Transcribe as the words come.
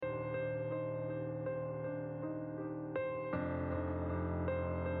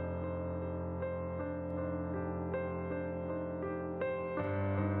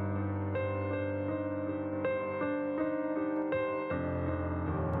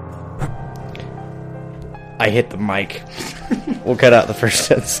I hit the mic. We'll cut out the first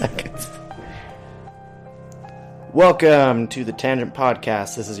 10 seconds. Welcome to the Tangent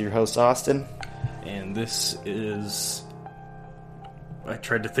Podcast. This is your host, Austin. And this is... I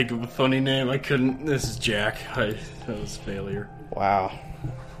tried to think of a funny name. I couldn't. This is Jack. That was a failure. Wow.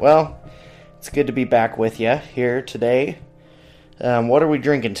 Well, it's good to be back with you here today. What are we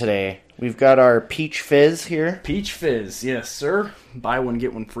drinking today? We've got our Peach Fizz here. Peach Fizz, yes, sir. Buy one,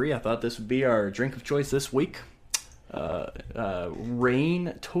 get one free. I thought this would be our drink of choice this week.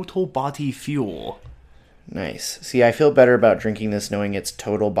 Reign Total Body Fuel. Nice. See, I feel better about drinking this knowing it's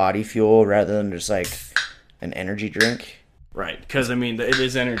total body fuel rather than just like an energy drink. Right, because I mean, it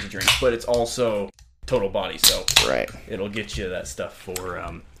is energy drink, but it's also total body, so right, it'll get you that stuff for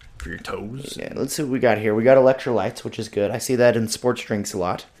your toes. Yeah, let's see what we got here. We got electrolytes, which is good. I see that in sports drinks a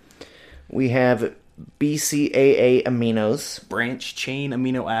lot. We have BCAA aminos. Branch chain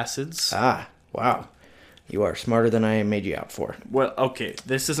amino acids. Ah, wow. You are smarter than I made you out for. Well, okay,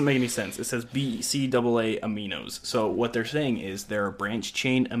 this doesn't make any sense. It says BCAA aminos. So what they're saying is there are branch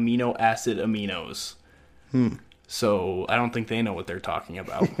chain amino acid aminos. So I don't think they know what they're talking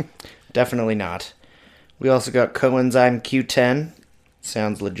about. Definitely not. We also got coenzyme Q10.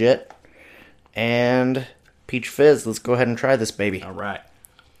 Sounds legit. And Peach Fizz. Let's go ahead and try this baby. All right.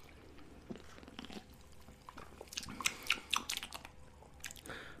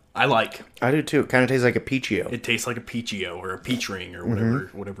 I do too. It kind of tastes like a Peachio. It tastes like a Peachio or a Peach Ring or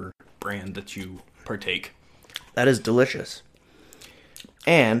whatever brand that you partake. That is delicious.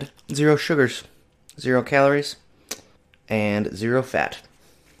 And 0 sugars, 0 calories, and 0 fat.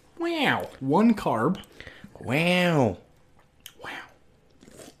 Wow. 1 carb. Wow.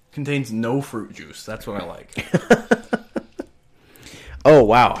 Contains no fruit juice. That's what I like. Oh,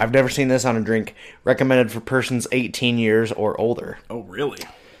 wow. I've never seen this on a drink. Recommended for persons 18 years or older. Oh, really?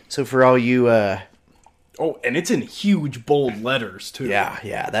 So for all you... Oh, and it's in huge, bold letters, too.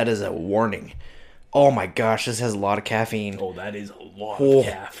 Yeah, that is a warning. Oh my gosh, this has a lot of caffeine. Oh, that is a lot of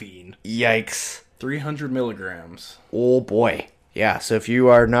caffeine. Yikes. 300 milligrams. Oh boy. Yeah, so if you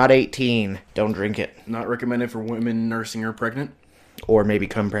are not 18, don't drink it. Not recommended for women nursing or pregnant. Or may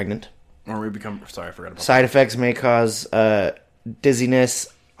become pregnant. Or may become... Sorry, I forgot about Side effects may cause dizziness,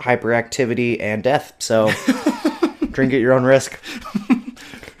 hyperactivity, and death. So drink at your own risk.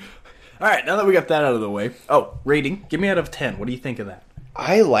 All right, now that we got that out of the way. Oh, rating. Give me out of 10. What do you think of that?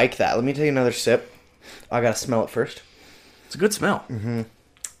 I like that. Let me take another sip. I gotta smell it first. It's a good smell. Mm-hmm.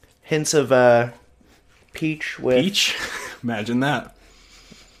 Hints of peach with... Peach? Imagine that.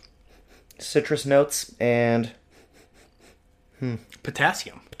 Citrus notes and...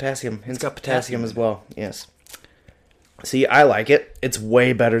 Potassium. Potassium. It's got potassium as well. Yes. See, I like it. It's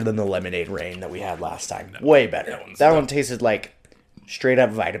way better than the lemonade rain that we had last time. Way better. That one tasted like straight up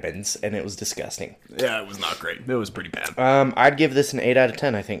vitamins, and it was disgusting. Yeah, it was not great. It was pretty bad. I'd give this an 8 out of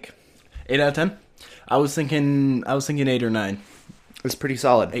 10, I think. 8 out of 10? I was thinking 8 or 9. It's pretty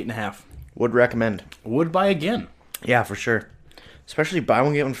solid. 8.5. Would recommend. Would buy again. Yeah, for sure. Especially buy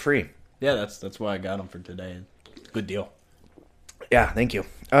one, get one free. Yeah, that's why I got them for today. Good deal. Yeah, thank you.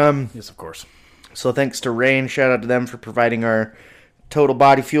 Yes, of course. So thanks to Reign. Shout out to them for providing our total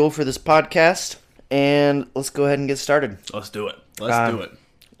body fuel for this podcast. And let's go ahead and get started. Let's do it. Let's do it.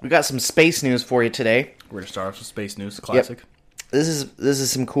 We got some space news for you today. We're going to start off with space news. Classic. Yep. This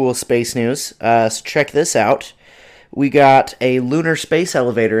is some cool space news. So check this out. We got a lunar space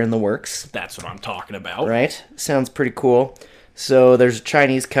elevator in the works. That's what I'm talking about. Right? Sounds pretty cool. So there's a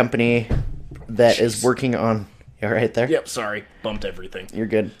Chinese company that is working on... You all right there? Yep, sorry. Bumped everything. You're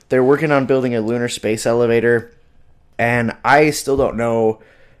good. They're working on building a lunar space elevator. And I still don't know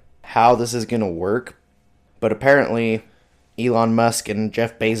how this is going to work. But apparently Elon Musk and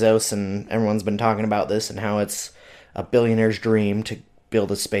Jeff Bezos and everyone's been talking about this and how it's a billionaire's dream to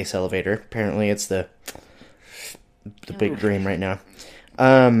build a space elevator. Apparently it's the big dream right now.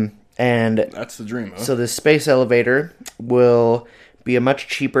 And that's the dream, huh? So this space elevator will be a much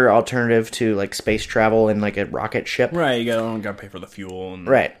cheaper alternative to like space travel in like a rocket ship. Right, you only got to pay for the fuel and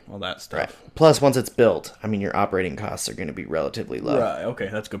all that stuff. Right. Plus, once it's built, I mean, your operating costs are going to be relatively low. Right, okay,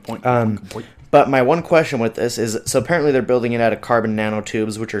 that's a good point. Good point. But my one question with this is, so apparently they're building it out of carbon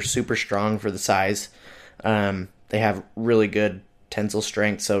nanotubes, which are super strong for the size. They have really good tensile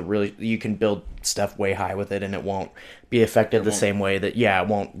strength, so really you can build stuff way high with it, and it won't be affected the same way that, it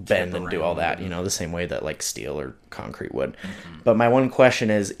won't bend and do all that, the same way that like steel or concrete would. Mm-hmm. But my one question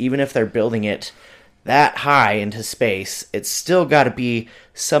is, even if they're building it that high into space, it's still got to be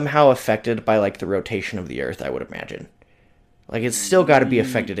somehow affected by like the rotation of the Earth, I would imagine. Like it's still got to be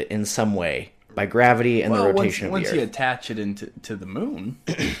affected in some way by gravity and the rotation of the Earth. Once you attach it to the moon,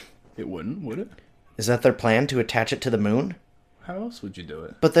 it wouldn't, would it? Is that their plan, to attach it to the moon? How else would you do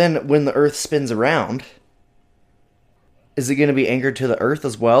it? But then when the Earth spins around, is it going to be anchored to the Earth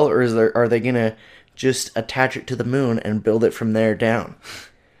as well, or are they going to just attach it to the moon and build it from there down?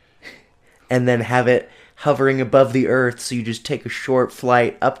 And then have it hovering above the Earth, so you just take a short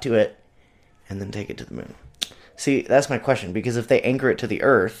flight up to it and then take it to the moon. See, that's my question, because if they anchor it to the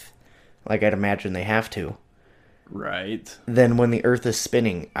Earth, like I'd imagine they have to, right, then when the Earth is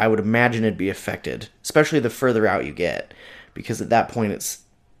spinning, I would imagine it'd be affected, especially the further out you get, because at that point it's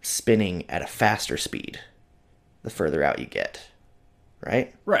spinning at a faster speed the further out you get,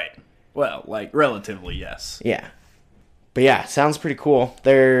 right? Right. Well, like, relatively, yes. Yeah. But yeah, sounds pretty cool.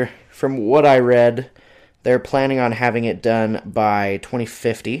 From what I read, they're planning on having it done by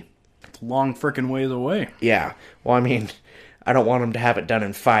 2050. It's a long frickin' ways away. Yeah. Well, I mean, I don't want them to have it done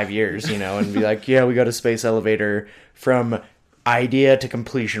in 5 years, and be like, yeah, we got a space elevator from idea to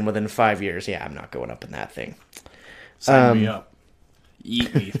completion within 5 years. Yeah, I'm not going up in that thing. Sign me up.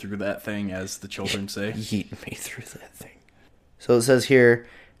 Eat me through that thing, as the children say. Eat me through that thing. So it says here,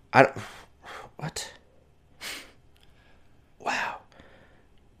 what? Wow.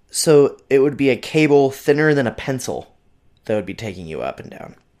 So it would be a cable thinner than a pencil that would be taking you up and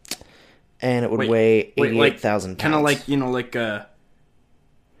down. And it would weigh 88,000 pounds. Kind of like,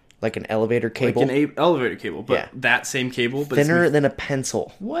 like an elevator cable? Like an elevator cable, but that same cable. But thinner than a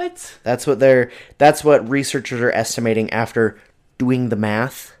pencil. What? That's what researchers are estimating after doing the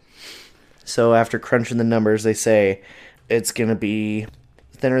math. So after crunching the numbers, they say it's going to be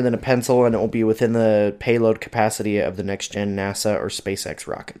thinner than a pencil, and it will be within the payload capacity of the next-gen NASA or SpaceX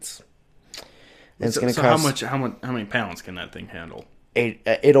rockets. And it's going to cost... how many pounds can that thing handle?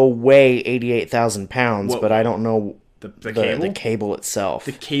 It'll weigh 88,000 pounds, but I don't know the cable? The cable itself.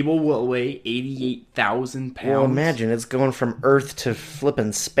 The cable will weigh 88,000 pounds? Well, imagine, it's going from Earth to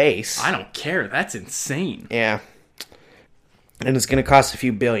flipping space. I don't care. That's insane. Yeah. And it's going to cost a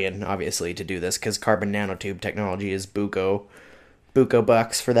few billion, obviously, to do this, because carbon nanotube technology is buco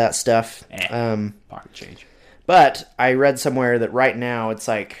bucks for that stuff. Pocket change. But I read somewhere that right now it's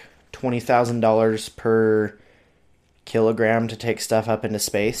like $20,000 per kilogram to take stuff up into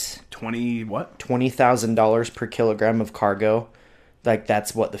space. $20,000 per kilogram of cargo. Like,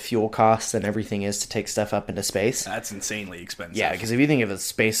 that's what the fuel costs and everything is to take stuff up into space. That's insanely expensive. Yeah, because if you think of a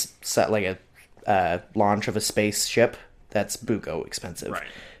space set, like a launch of a spaceship, that's buco expensive. Right.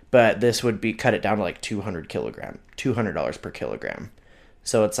 But this would be cut it down to like $200 per kilogram.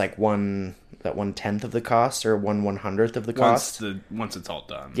 So it's like 1/10 of the cost, or 1/100th of the cost. Once it's all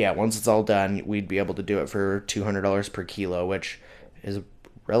done. Yeah, once it's all done, we'd be able to do it for $200 per kilo, which is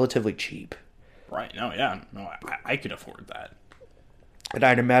relatively cheap. Right. No, yeah. No, I could afford that. And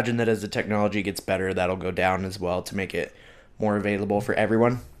I'd imagine that as the technology gets better, that'll go down as well to make it more available for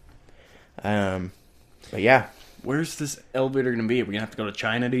everyone. But yeah. Where's this elevator going to be? Are we going to have to go to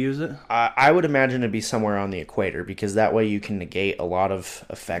China to use it? I would imagine it'd be somewhere on the equator, because that way you can negate a lot of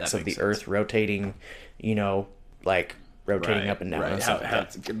effects of the Earth rotating, like rotating up and down. Right.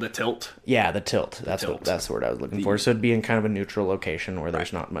 The tilt? Yeah, the tilt. That's the word I was looking for. So it'd be in kind of a neutral location where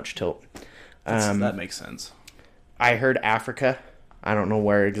there's not much tilt. That makes sense. I heard Africa. I don't know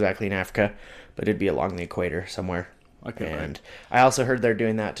where exactly in Africa, but it'd be along the equator somewhere. Okay. And I also heard they're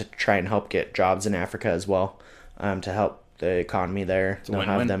doing that to try and help get jobs in Africa as well. To help the economy there. They'll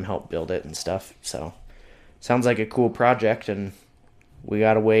have them help build it and stuff. So, sounds like a cool project, and we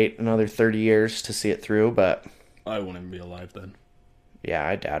gotta wait another 30 years to see it through, but... I won't even be alive then. Yeah,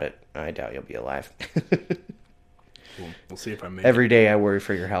 I doubt it. I doubt you'll be alive. We'll see if I make Every day I worry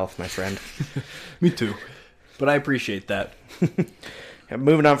for your health, my friend. Me too. But I appreciate that.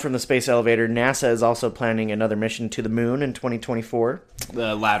 Moving on from the space elevator, NASA is also planning another mission to the moon in 2024.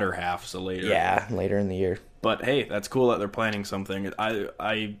 The latter half, so later. Yeah, later in the year. But hey, that's cool that they're planning something.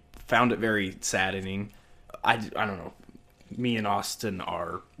 I found it very saddening. I don't know. Me and Austin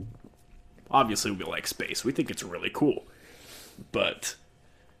are... Obviously, we like space. We think it's really cool. But...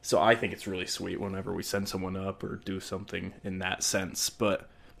 So I think it's really sweet whenever we send someone up or do something in that sense. But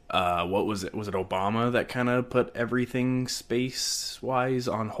what was it? Was it Obama that kind of put everything space-wise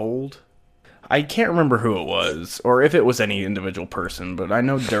on hold? I can't remember who it was, or if it was any individual person. But I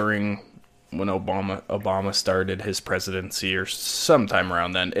know during... when Obama started his presidency, or sometime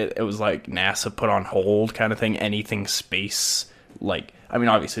around then, it was like NASA put on hold kind of thing, anything space. Like, I mean,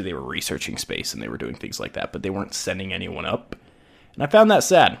 obviously they were researching space and they were doing things like that, but they weren't sending anyone up. And I found that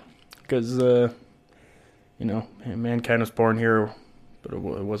sad, because, mankind was born here, but it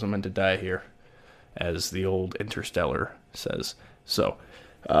wasn't meant to die here, as the old Interstellar says. So,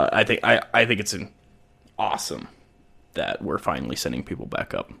 I think it's awesome that we're finally sending people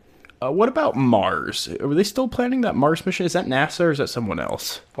back up. What about Mars? Are they still planning that Mars mission? Is that NASA or is that someone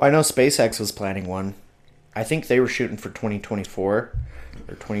else? Well, I know SpaceX was planning one. I think they were shooting for 2024 or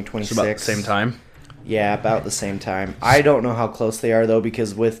 2026. It's about the same time. Yeah, about the same time. I don't know how close they are, though,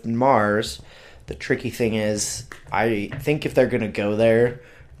 because with Mars, the tricky thing is, I think if they're going to go there,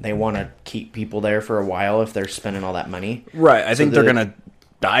 they want to keep people there for a while if they're spending all that money. Right. I think they're going to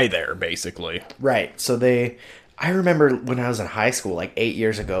die there, basically. Right. So I remember when I was in high school, like 8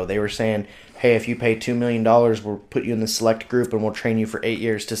 years ago, they were saying, hey, if you pay $2 million, we'll put you in the select group and we'll train you for 8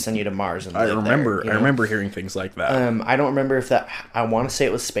 years to send you to Mars. And I remember hearing things like that. I don't remember if I want to say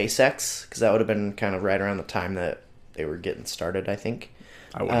it was SpaceX, because that would have been kind of right around the time that they were getting started, I think.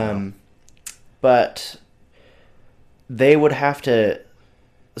 I wouldn't know. But they would have to,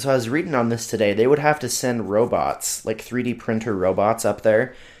 so I was reading on this today, they would have to send robots, like 3D printer robots up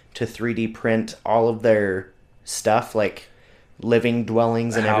there to 3D print all of their stuff, like living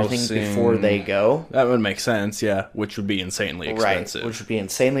dwellings and everything before they go. That would make sense, yeah, which would be insanely expensive. Right, which would be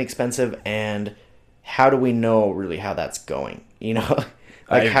insanely expensive, and how do we know really how that's going? You know,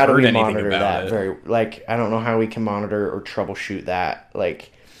 like how do we monitor that? I don't know how we can monitor or troubleshoot that.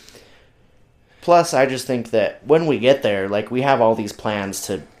 Like, plus, I just think that when we get there, like, we have all these plans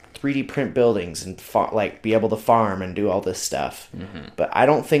to 3D print buildings and be able to farm and do all this stuff, but I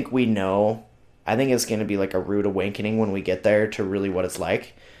don't think we know. I think it's going to be like a rude awakening when we get there to really what it's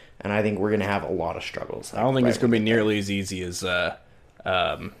like. And I think we're going to have a lot of struggles. I don't think it's going to be nearly as easy as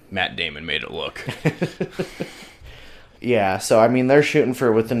Matt Damon made it look. Yeah, so I mean, they're shooting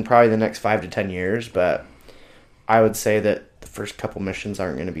for within probably the next 5 to 10 years, but I would say that the first couple missions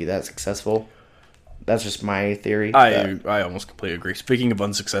aren't going to be that successful. That's just my theory. I almost completely agree. Speaking of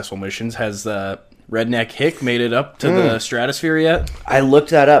unsuccessful missions, has Redneck Hick made it up to the stratosphere yet? I looked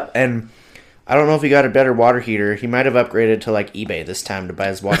that up, and I don't know if he got a better water heater. He might have upgraded to like eBay this time to buy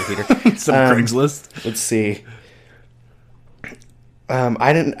his water heater. Some Craigslist. Let's see.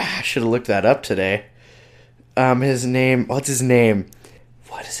 I should have looked that up today. His name. What's his name?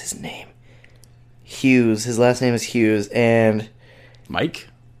 What is his name? Hughes. His last name is Hughes, and Mike.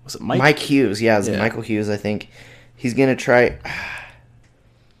 Was it Mike? Mike Hughes. Yeah, it's Michael Hughes. I think he's gonna try.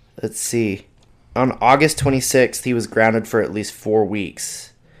 Let's see. On August 26th, he was grounded for at least 4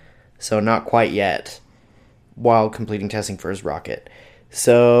 weeks. So not quite yet, while completing testing for his rocket.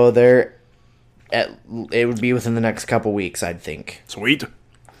 So it would be within the next couple weeks, I'd think. Sweet. I'm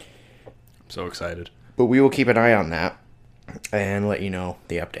so excited. But we will keep an eye on that and let you know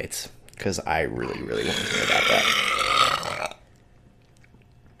the updates, because I really, really want to hear about that.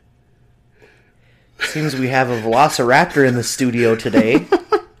 Seems we have a velociraptor in the studio today.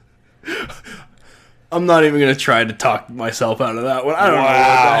 I'm not even going to try to talk myself out of that one. I don't know what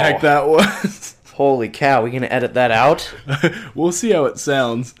the heck that was. Holy cow, we going to edit that out? We'll see how it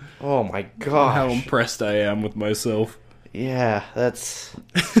sounds. Oh my gosh. How impressed I am with myself. Yeah, that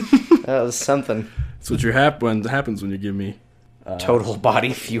was something. That's what happens when you give me total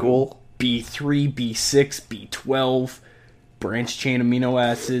body fuel. B3, B6, B12, branch chain amino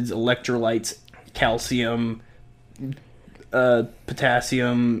acids, electrolytes, calcium,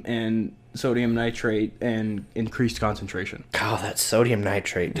 potassium, and sodium nitrate, and increased concentration. God, that sodium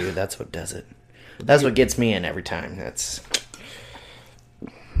nitrate, dude, that's what does it. That's what gets me in every time. That's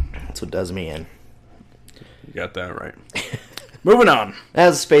what does me in. You got that right. Moving on.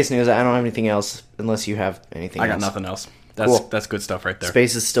 That's space news. I don't have anything else, unless you have anything else. I got nothing else. That's good stuff right there.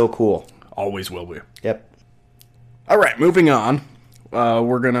 Space is still cool. Always will be. Yep. All right, moving on.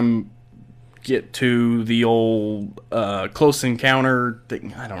 We're going to get to the old close encounter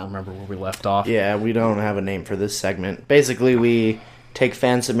thing. I don't remember where we left off. Yeah, we don't have a name for this segment. Basically, we take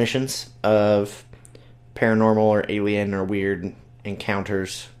fan submissions of paranormal or alien or weird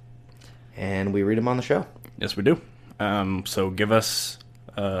encounters, and we read them on the show. Yes, we do. So give us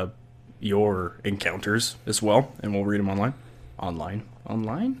your encounters as well, and we'll read them online.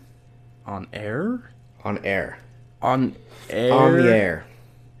 Online? On air? On air. On air? On the air.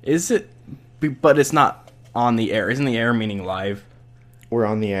 Is it? But it's not on the air. Isn't the air meaning live? We're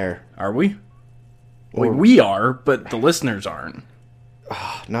on the air. Are we? We are, but the listeners aren't.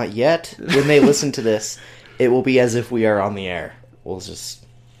 Not yet. When they listen to this, it will be as if we are on the air. We'll just...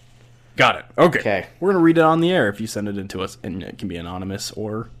 Got it. Okay. Okay. We're going to read it on the air if you send it in to us, and it can be anonymous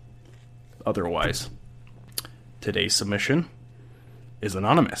or otherwise. Today's submission is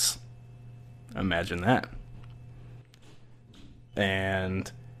anonymous. Imagine that.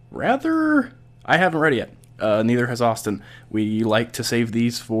 And I haven't read it yet. Neither has Austin. We like to save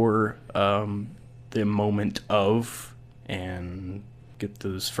these for the moment of and get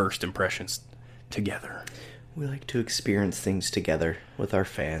those first impressions together. We like to experience things together with our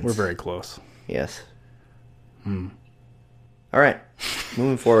fans. We're very close. Yes. All right.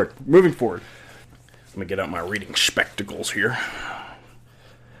 Moving forward. Moving forward. Let me get out my reading spectacles here.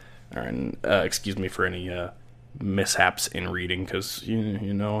 All right. And, excuse me for any mishaps in reading, because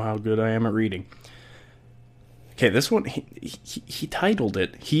you know how good I am at reading. Okay, this one, he titled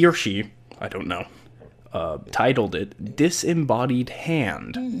it, he or she, I don't know, titled it, Disembodied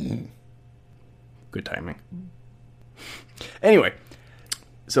Hand. Good timing. Anyway,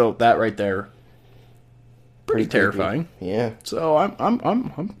 so that right there, pretty terrifying. Creepy. Yeah. So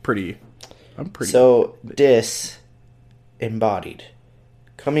I'm pretty. So disembodied,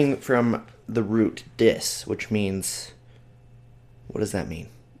 coming from the root dis, which means, what does that mean?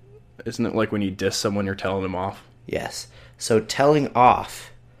 Isn't it like when you diss someone, you're telling them off? Yes. So telling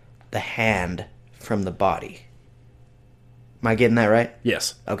off the hand from the body. Am I getting that right?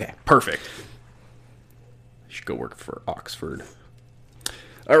 Yes. Okay. Perfect. You should go work for Oxford.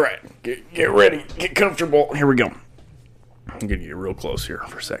 All right. Get ready. Get comfortable. Here we go. I'm going to get real close here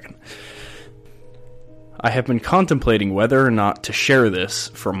for a second. I have been contemplating whether or not to share this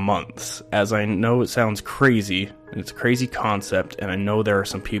for months, as I know it sounds crazy, and it's a crazy concept, and I know there are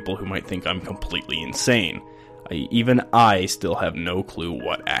some people who might think I'm completely insane. Even I still have no clue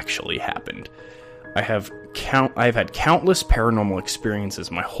what actually happened. I've had countless paranormal experiences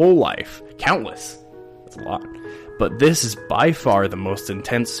my whole life. Countless. That's a lot. But this is by far the most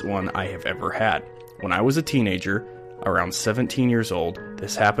intense one I have ever had. When I was a teenager, around 17 years old,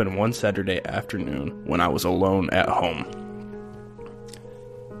 this happened one Saturday afternoon when I was alone at home.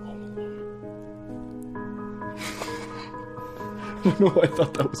 I don't know why I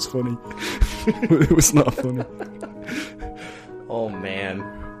thought that was funny. It was not funny. Oh, man.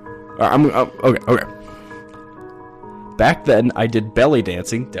 Okay. Back then, I did belly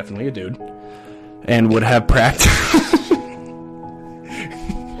dancing, definitely a dude, and would have practice.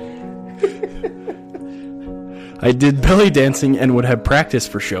 I did belly dancing and would have practice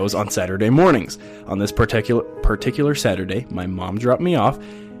for shows on Saturday mornings. On this particular Saturday, my mom dropped me off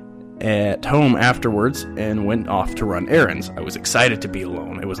at home afterwards and went off to run errands. I was excited to be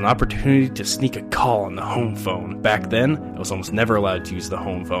alone. It was an opportunity to sneak a call on the home phone. Back then, I was almost never allowed to use the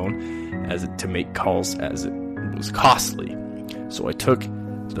home phone to make calls, as it was costly. So I took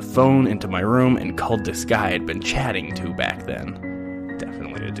the phone into my room and called this guy I'd been chatting to back then.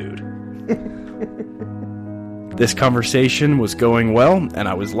 Definitely a dude. This conversation was going well, and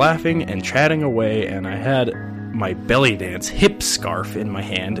I was laughing and chatting away, and I had my belly dance hip scarf in my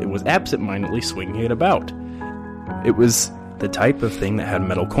hand and was absentmindedly swinging it about. It was the type of thing that had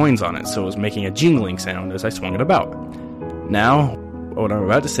metal coins on it, so it was making a jingling sound as I swung it about. Now, what I'm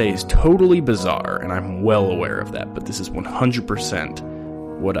about to say is totally bizarre, and I'm well aware of that, but this is 100%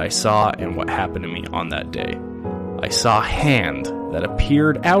 what I saw and what happened to me on that day. I saw a hand that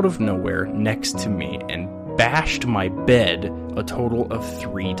appeared out of nowhere next to me and bashed my bed a total of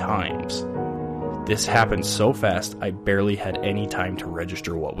 3 times. This happened so fast, I barely had any time to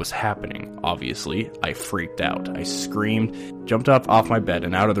register what was happening. Obviously, I freaked out. I screamed, jumped up off my bed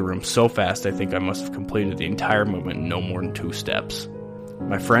and out of the room so fast I think I must have completed the entire movement in no more than 2 steps.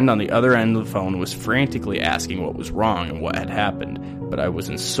 My friend on the other end of the phone was frantically asking what was wrong and what had happened, but I was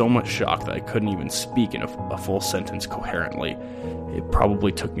in so much shock that I couldn't even speak in a full sentence coherently. It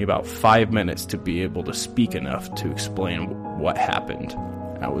probably took me about 5 minutes to be able to speak enough to explain what happened.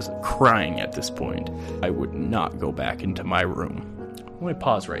 I was crying at this point. I would not go back into my room. Let me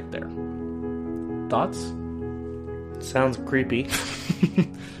pause right there. Thoughts? Sounds creepy.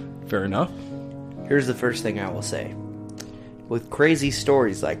 Fair enough. Here's the first thing I will say. With crazy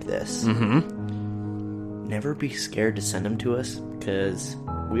stories like this, never be scared to send them to us, because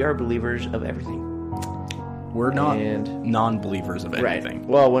we are believers of everything. We're not non-believers of anything. Right.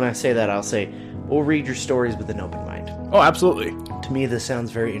 Well, when I say that, I'll say, we'll read your stories with an open mind. Oh, absolutely. To me, this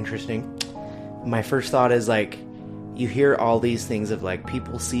sounds very interesting. My first thought is, like, you hear all these things of, like,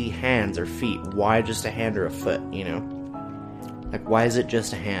 people see hands or feet. Why just a hand or a foot, you know? Like, why is it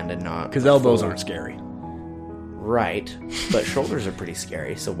just a hand and not... Because elbows aren't scary. Right. But shoulders are pretty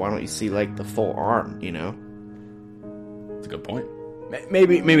scary, so why don't you see, like, the full arm, you know? That's a good point.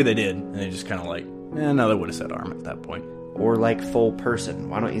 Maybe they did, and they just kind of like, no, they would have said arm at that point. Or, like, full person.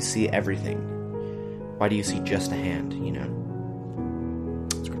 Why don't you see everything? Why do you see just a hand, you know?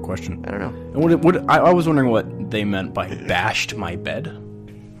 That's a good question. I don't know. And I was wondering what they meant by bashed my bed.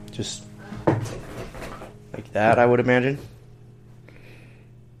 Just like that, I would imagine.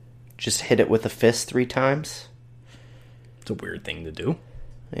 Just hit it with a fist 3 times. It's a weird thing to do.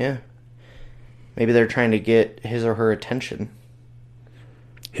 Yeah. Maybe they're trying to get his or her attention.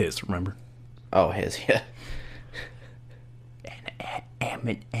 His, remember? Oh, his, yeah.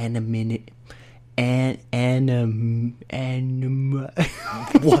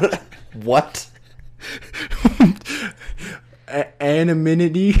 What?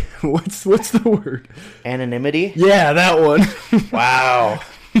 Anonymity? What's the word? Anonymity? Yeah, that one. Wow.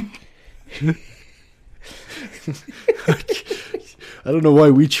 I don't know why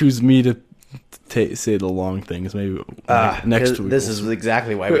we choose me to say the long things. Maybe next week. This is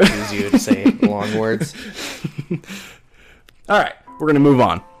exactly why we choose you to say long words. All right, we're going to move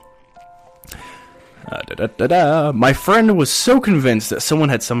on. My friend was so convinced that someone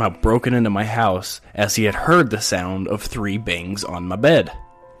had somehow broken into my house as he had heard the sound of 3 bangs on my bed.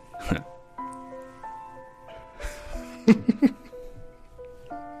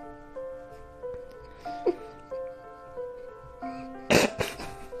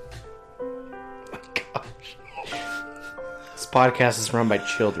 This podcast is run by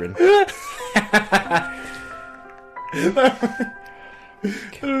children. I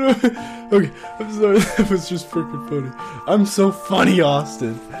don't know. Okay, I'm sorry. That was just freaking funny. I'm so funny,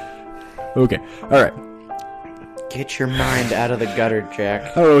 Austin. Okay, alright. Get your mind out of the gutter, Jack.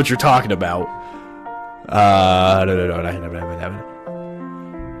 I don't know what you're talking about.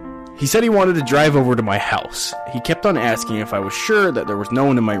 He said he wanted to drive over to my house. He kept on asking if I was sure that there was no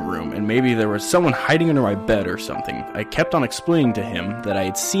one in my room, and maybe there was someone hiding under my bed or something. I kept on explaining to him that I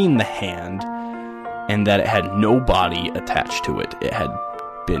had seen the hand, and that it had no body attached to it. It had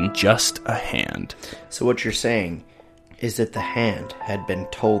been just a hand. So what you're saying is that the hand had been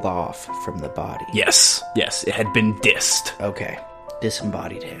told off from the body. Yes, it had been dissed. Okay.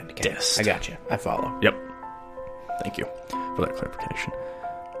 Disembodied hand. Okay. Dissed. I got you. I follow. Yep. Thank you for that clarification.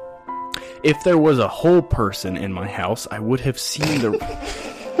 If there was a whole person in my house, I would have seen the...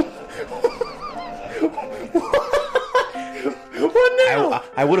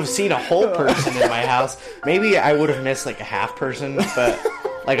 I would have seen a whole person in my house. Maybe I would have missed like a half person, but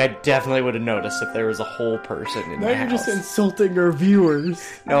like I definitely would have noticed if there was a whole person in my house. Now you're just insulting our viewers.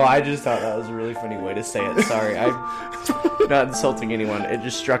 No, I just thought that was a really funny way to say it. Sorry, I'm not insulting anyone. It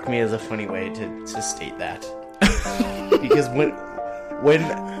just struck me as a funny way to state that. Because when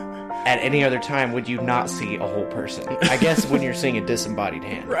at any other time would you not see a whole person? I guess when you're seeing a disembodied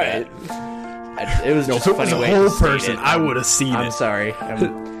hand, right? It was just a funny way to state it. I would have seen it. I'm sorry.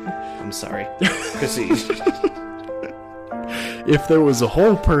 I'm sorry. Proceed. If there was a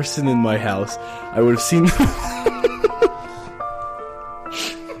whole person in my house, I would have seen...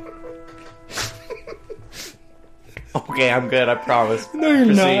 Okay, I'm good. I promise. No, you're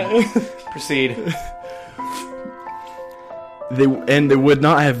not. Proceed. They would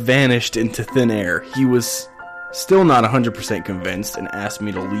not have vanished into thin air. He was still not 100% convinced and asked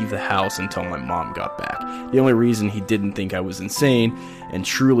me to leave the house until my mom got back. The only reason he didn't think I was insane and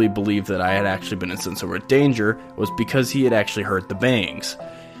truly believed that I had actually been in some sort of danger was because he had actually heard the bangs.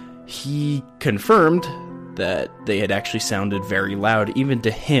 He confirmed that they had actually sounded very loud, even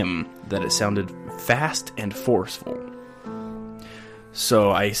to him, that it sounded fast and forceful.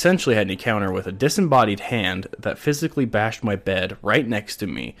 So I essentially had an encounter with a disembodied hand that physically bashed my bed right next to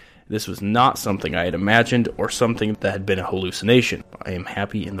me. This was not something I had imagined or something that had been a hallucination. I am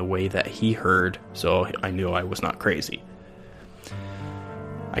happy in the way that he heard, so I knew I was not crazy.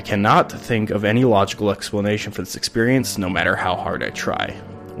 I cannot think of any logical explanation for this experience, no matter how hard I try.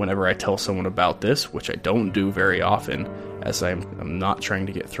 Whenever I tell someone about this, which I don't do very often, as I'm not trying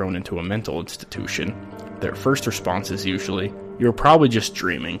to get thrown into a mental institution, their first response is usually, "You're probably just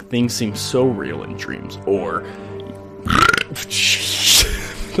dreaming. Things seem so real in dreams." Or...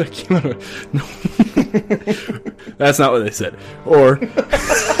 No. That's not what they said. Or...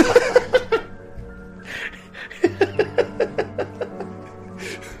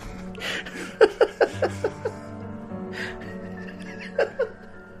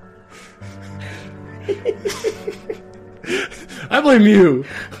 I blame you.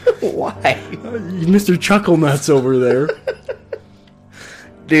 Why? Mr. Chuckle Nuts over there.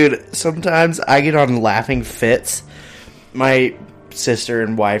 Dude, sometimes I get on laughing fits. My sister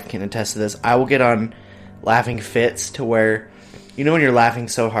and wife can attest to this. I will get on laughing fits to where, you know when you're laughing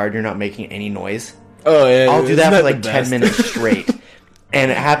so hard you're not making any noise? Oh, yeah. I'll do that for like 10 minutes straight. And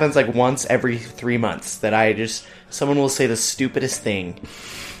it happens like once every 3 months that someone will say the stupidest thing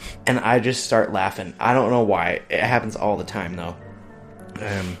and I just start laughing. I don't know why. It happens all the time though.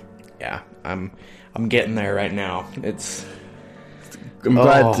 Yeah, I'm getting there right now. I'm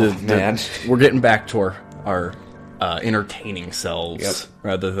glad that we're getting back to our entertaining selves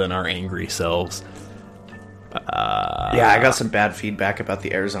rather than our angry selves. Yeah, I got some bad feedback about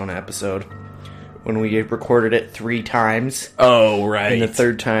the Arizona episode when we recorded it 3 times. Oh, right. And the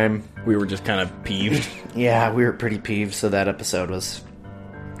third time we were just kind of peeved. Yeah, we were pretty peeved, so that episode was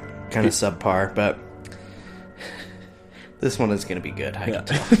kind of subpar, but this one is going to be good. I can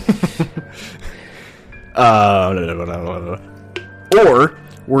tell. Or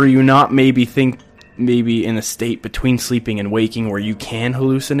were you not maybe in a state between sleeping and waking where you can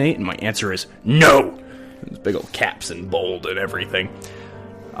hallucinate? And my answer is no. There's big old caps and bold and everything.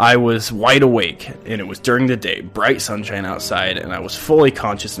 I was wide awake, and it was during the day, bright sunshine outside, and I was fully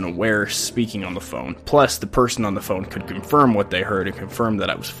conscious and aware speaking on the phone. Plus, the person on the phone could confirm what they heard and confirm that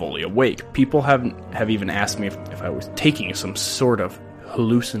I was fully awake. People have even asked me if I was taking some sort of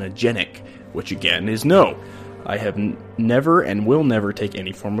hallucinogenic, which again is no. I have never and will never take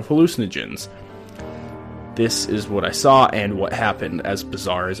any form of hallucinogens. This is what I saw and what happened, as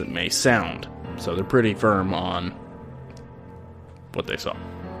bizarre as it may sound. So they're pretty firm on what they saw.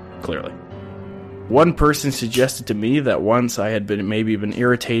 Clearly. One person suggested to me that once I had been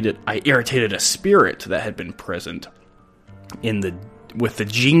irritated, I irritated a spirit that had been present with the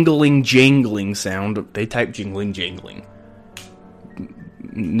jingling sound. They type jingling.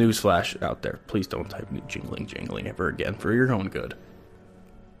 Newsflash out there. Please don't type jingling ever again for your own good.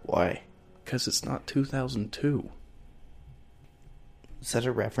 Why? Because it's not 2002. Is that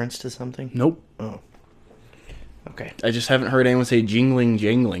a reference to something? Nope. Oh. Okay. I just haven't heard anyone say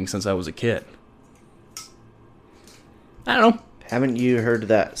jingling since I was a kid. I don't know. Haven't you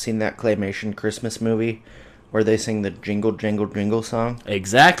seen that claymation Christmas movie where they sing the Jingle Jingle Jingle song?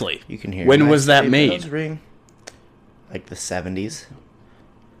 Exactly. You can hear. When was that made? Ring. Like the 70s.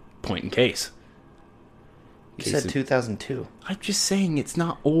 Point in case. You said 2002. I'm just saying it's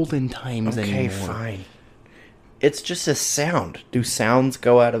not olden times anymore. Okay, fine. It's just a sound. Do sounds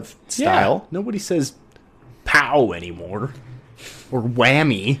go out of style? Yeah, nobody says pow anymore. Or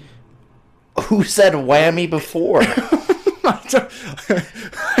whammy. Who said whammy before? I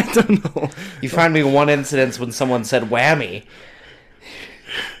don't know. You find me one incident when someone said whammy.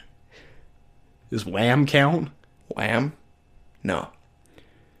 Does wham count? Wham? No.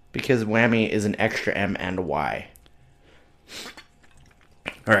 Because whammy is an extra M and a Y.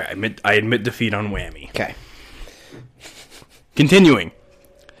 Alright, I admit defeat on whammy. Okay. Continuing.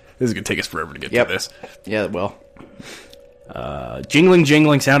 This is going to take us forever to get through this. Yeah, it will.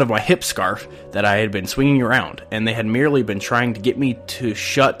 Jingling sound of my hip scarf that I had been swinging around, and they had merely been trying to get me to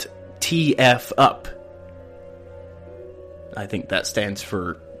shut TF up. I think that stands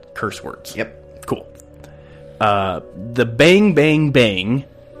for curse words. Yep. Cool. The bang, bang, bang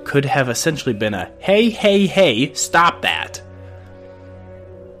could have essentially been a hey, stop that.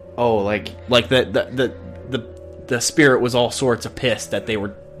 Oh, like the spirit was all sorts of pissed that they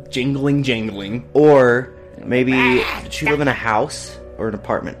were jingling. Or maybe did she live in a house or an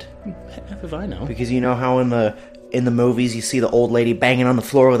apartment? How if I know? Because you know how in the movies you see the old lady banging on the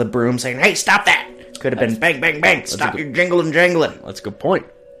floor with a broom saying, "Hey, stop that!" Could have been bang, bang, bang. Stop your jingling. That's a good point.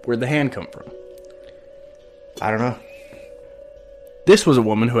 Where'd the hand come from? I don't know. This was a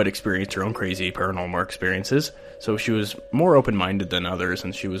woman who had experienced her own crazy paranormal experiences, so she was more open-minded than others,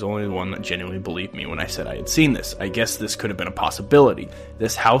 and she was only the one that genuinely believed me when I said I had seen this. I guess this could have been a possibility.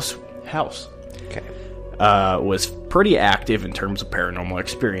 This house Okay. was pretty active in terms of paranormal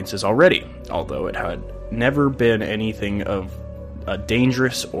experiences already, although it had never been anything of a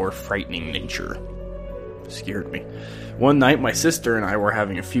dangerous or frightening nature. Scared me. One night, my sister and I were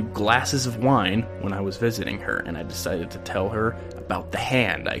having a few glasses of wine when I was visiting her, and I decided to tell her about the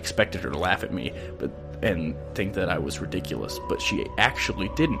hand. I expected her to laugh at me and think that I was ridiculous, but she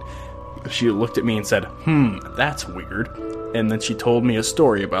actually didn't. She looked at me and said, that's weird. And then she told me a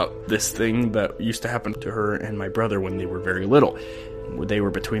story about this thing that used to happen to her and my brother when they were very little. They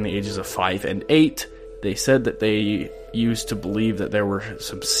were between the ages of 5 and 8. They said that they used to believe that there were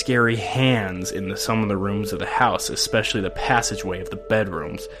some scary hands in some of the rooms of the house, especially the passageway of the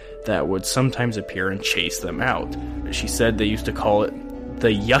bedrooms, that would sometimes appear and chase them out. She said they used to call it the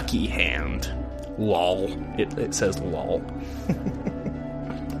yucky hand. Lol. It says lol.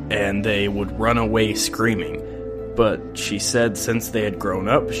 And they would run away screaming. But she said since they had grown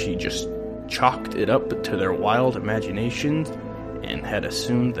up, she just chalked it up to their wild imaginations and had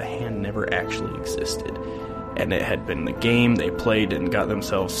assumed the hand never actually existed. And it had been the game they played and got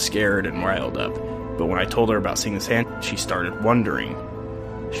themselves scared and riled up. But when I told her about seeing this hand, she started wondering.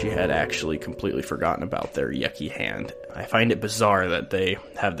 She had actually completely forgotten about their yucky hand. I find it bizarre that they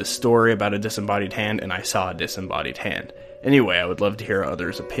have this story about a disembodied hand, and I saw a disembodied hand. Anyway, I would love to hear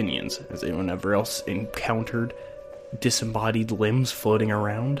others' opinions. Has anyone ever else encountered disembodied limbs floating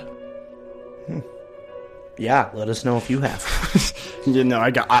around? Yeah, let us know if you have.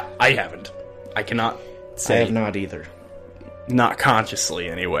 I haven't. I cannot say. I have not either. Not consciously,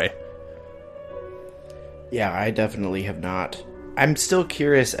 anyway. Yeah, I definitely have not. I'm still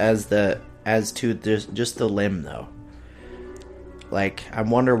curious as to just the limb though. Like, I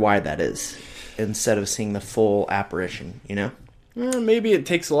wonder why that is, instead of seeing the full apparition, you know? Maybe it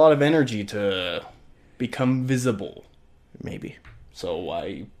takes a lot of energy to become visible. Maybe. So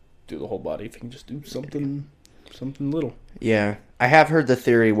why do the whole body if you can just do something little? Yeah. I have heard the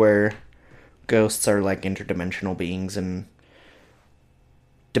theory where ghosts are like interdimensional beings and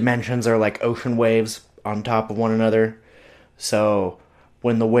dimensions are like ocean waves on top of one another. So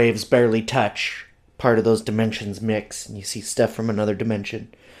when the waves barely touch, part of those dimensions mix and you see stuff from another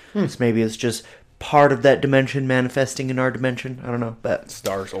dimension. So maybe it's just part of that dimension manifesting in our dimension. I don't know, but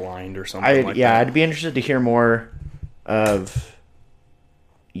Stars aligned or something like that. Yeah, I'd be interested to hear more of,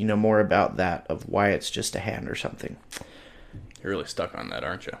 more about that, of why it's just a hand or something. You're really stuck on that,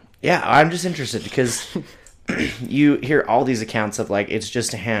 aren't you? Yeah, I'm just interested because you hear all these accounts of like it's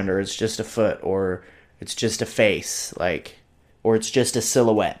just a hand or it's just a foot or it's just a face, like, or it's just a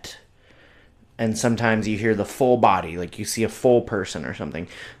silhouette. And sometimes you hear the full body, like you see a full person or something.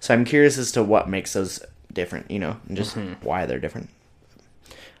 So I'm curious as to what makes those different, and just why they're different.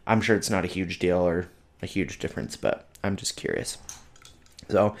 I'm sure it's not a huge deal or a huge difference, but I'm just curious.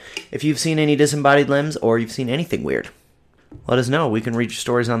 So if you've seen any disembodied limbs or you've seen anything weird, let us know. We can read your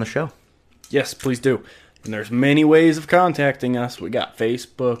stories on the show. Yes, please do. And there's many ways of contacting us. We got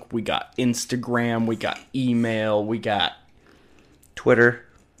Facebook, we got Instagram, we got email, we got Twitter.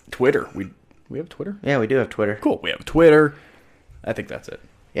 We have Twitter? Yeah, we do have Twitter. Cool, we have Twitter. I think that's it.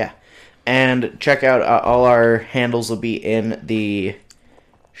 Yeah. And check out all our handles will be in the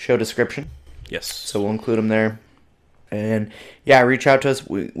show description. Yes. So we'll include them there. And yeah, reach out to us.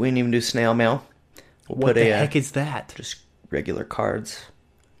 We didn't even do snail mail. What the heck is that? Just regular cards.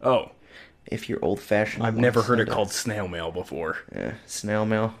 Oh. If you're old-fashioned. I've never heard it called snail mail before. Yeah, snail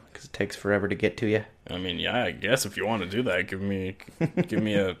mail, because it takes forever to get to you. I mean, yeah, I guess if you want to do that, give me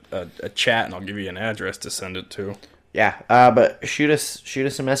a chat and I'll give you an address to send it to. Yeah, but shoot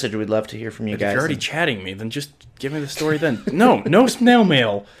us a message. We'd love to hear from you guys. If you're already chatting me, then just give me the story then. No snail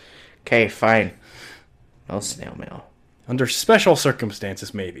mail. Okay, fine. No snail mail. Under special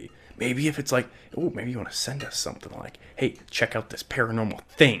circumstances, maybe. Maybe if it's like, maybe you want to send us something like, hey, check out this paranormal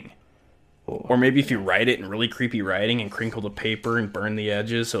thing. Or maybe if you write it in really creepy writing and crinkle the paper and burn the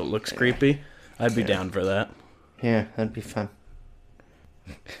edges so it looks creepy, I'd be down for that. Yeah, that'd be fun.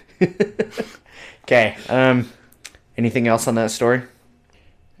 Okay, anything else on that story?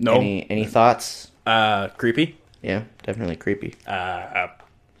 No. Any thoughts? Creepy? Yeah, definitely creepy. I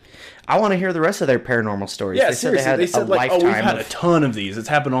want to hear the rest of their paranormal stories. Yeah, seriously. They said like, we've had a ton of these. It's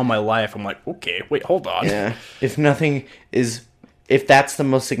happened all my life. I'm like, okay, wait, hold on. Yeah, if that's the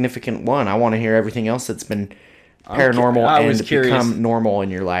most significant one, I want to hear everything else that's been paranormal and become normal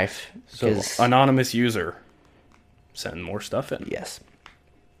in your life. So, anonymous user, send more stuff in. Yes.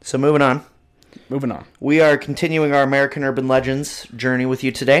 So moving on. We are continuing our American Urban Legends journey with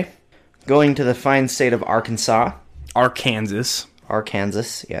you today. Going to the fine state of Arkansas. Arkansas,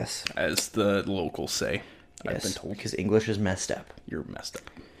 yes. as the locals say. Yes, I've been told. because English is messed up. You're messed up.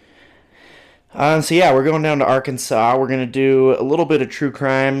 So yeah, we're going down to Arkansas. We're going to do a little bit of true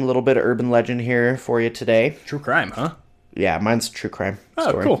crime, a little bit of urban legend here for you today. True crime, huh? Yeah, mine's a true crime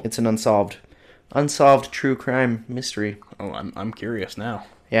story. Cool. It's an unsolved true crime mystery. Oh, I'm curious now.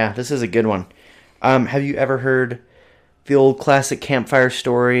 Yeah, this is a good one. Have you ever heard the old classic campfire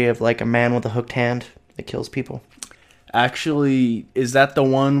story of like a man with a hooked hand that kills people? Actually, is that the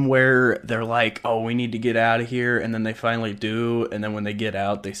one where they're like, oh, we need to get out of here, and then they finally do, and then when they get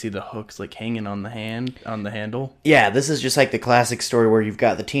out, they see the hooks like hanging on the handle? Yeah, this is just like the classic story where you've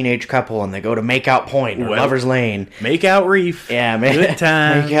got the teenage couple and they go to Makeout Point or Lover's Lane. Makeout Reef. Yeah, good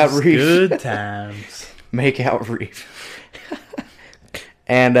times. Makeout Reef. Good times. Makeout Reef.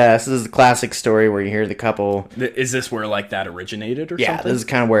 And this is the classic story where you hear the couple. Is this where like that originated or something? Yeah, this is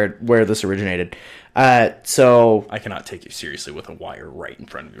kind of where this originated. So I cannot take you seriously with a wire right in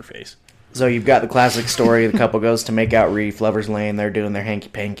front of your face. So you've got the classic story. The couple goes to Makeout Reef, Lover's Lane. They're doing their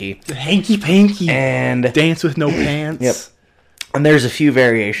hanky-panky. Hanky-panky. And dance with no pants. Yep. And there's a few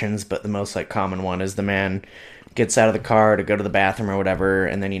variations, but the most like common one is the man gets out of the car to go to the bathroom or whatever,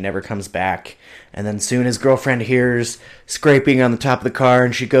 and then he never comes back. And then soon his girlfriend hears scraping on the top of the car,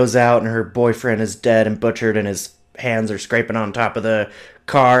 and she goes out, and her boyfriend is dead and butchered, and his hands are scraping on top of the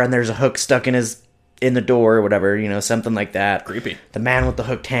car, and there's a hook stuck in the door or whatever, something like that. Creepy. The man with the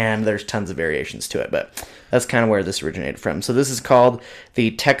hooked hand, there's tons of variations to it, but that's kind of where this originated from. So this is called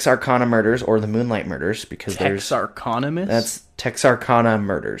the Texarkana Murders, or the Moonlight Murders, because Texarkana? That's Texarkana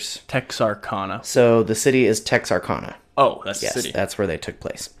Murders. Texarkana. So the city is Texarkana. Oh, that's yes, the city. That's where they took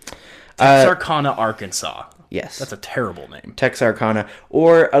place. Texarkana, Arkansas. Yes. That's a terrible name. Texarkana,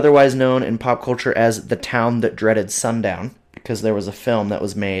 or otherwise known in pop culture as the town that dreaded sundown, because there was a film that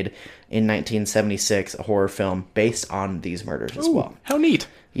was made in 1976, a horror film based on these murders as well. How neat.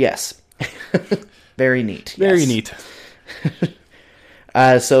 Yes. Very neat. Very yes. neat.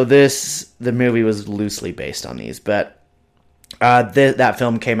 So the movie was loosely based on these, but that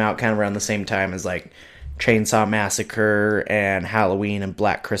film came out kind of around the same time as like Chainsaw Massacre and Halloween and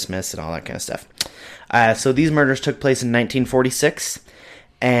Black Christmas and all that kind of stuff. So these murders took place in 1946,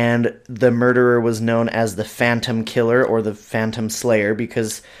 and the murderer was known as the Phantom Killer or the Phantom Slayer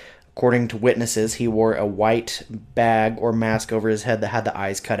because, according to witnesses, he wore a white bag or mask over his head that had the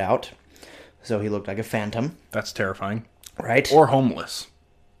eyes cut out. So he looked like a phantom. That's terrifying. Right? Or homeless.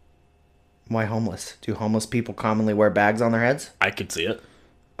 Why homeless? Do homeless people commonly wear bags on their heads? I could see it.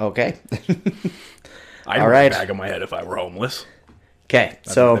 Okay. I'd All wear right. a bag on my head if I were homeless. Okay,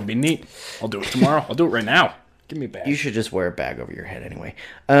 so That'd be neat. I'll do it tomorrow. I'll do it right now. Give me a bag. you should just wear a bag over your head anyway.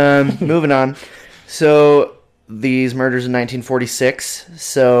 Moving on. So these murders in 1946.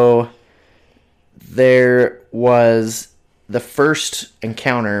 So there was the first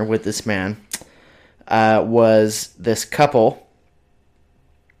encounter with this man was this couple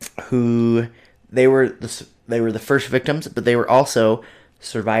who they were the first victims, but they were also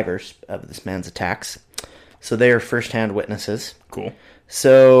survivors of this man's attacks. So they are first-hand witnesses. Cool.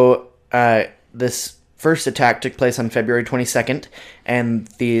 So this first attack took place on February 22nd, and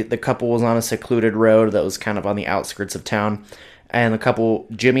the couple was on a secluded road that was kind of on the outskirts of town. And the couple,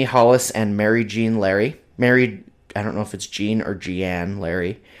 Jimmy Hollis and Mary Jean Larry. I don't know if it's Jean or Jeanne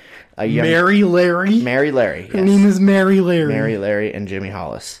Larry. Mary Larry? Mary Larry, yes. Her name is Mary Larry. Mary Larry and Jimmy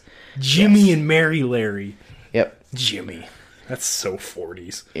Hollis. Jimmy and Mary Larry. Yep. Jimmy. That's so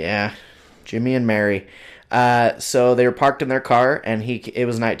 40s. Yeah. Jimmy and Mary. So they were parked in their car, and it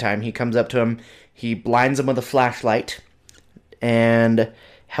was nighttime. He comes up to him. He blinds him with a flashlight and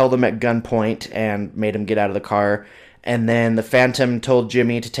held him at gunpoint and made him get out of the car. And then the Phantom told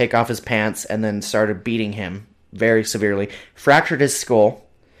Jimmy to take off his pants and then started beating him very severely. Fractured his skull,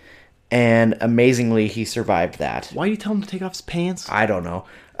 and amazingly, he survived that. Why do you tell him to take off his pants? I don't know.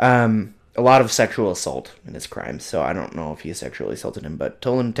 A lot of sexual assault in his crimes, so I don't know if he sexually assaulted him, but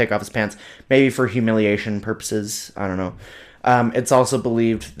told him to take off his pants, maybe for humiliation purposes. I don't know. It's also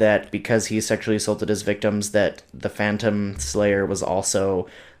believed that because he sexually assaulted his victims, that the Phantom Slayer was also,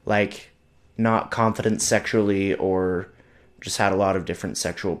 like, not confident sexually or just had a lot of different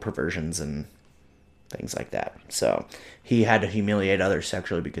sexual perversions and things like that. So he had to humiliate others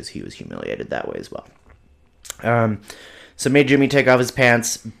sexually because he was humiliated that way as well. So made Jimmy take off his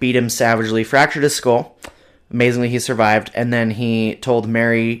pants, beat him savagely, fractured his skull. Amazingly, he survived. And then he told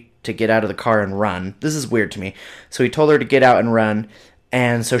Mary to get out of the car and run. This is weird to me. So he told her to get out and run.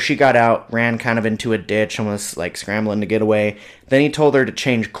 And so she got out, ran kind of into a ditch and was like scrambling to get away. Then he told her to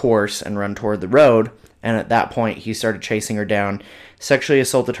change course and run toward the road. And at that point, he started chasing her down, sexually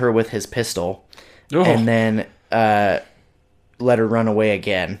assaulted her with his pistol, and then let her run away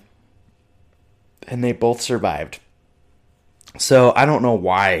again. And they both survived. So I don't know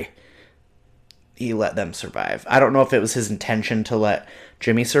why he let them survive. I don't know if it was his intention to let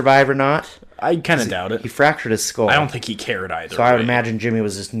Jimmy survive or not. I kind of doubt it. He fractured his skull. I don't think he cared either. So I would imagine Jimmy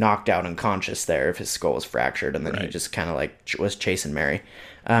was just knocked out unconscious there if his skull was fractured, and then he just kind of like was chasing Mary.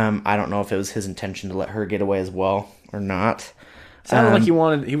 I don't know if it was his intention to let her get away as well or not. Sounded like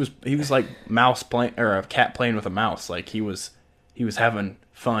he was like mouse playing or a cat playing with a mouse. Like he was having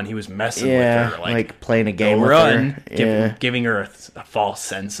fun. He was messing with her, like playing a game go with run, her. giving her a false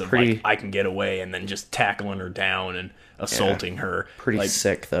sense of like I can get away, and then just tackling her down and assaulting her. Pretty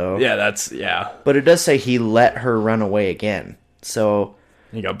sick though. Yeah, But it does say he let her run away again. So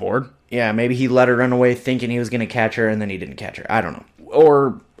he got bored. Yeah, maybe he let her run away thinking he was going to catch her, and then he didn't catch her. I don't know.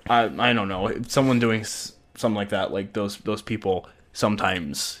 Or I don't know. Someone doing something like that, like those people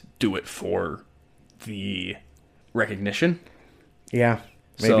sometimes do it for the recognition. Yeah.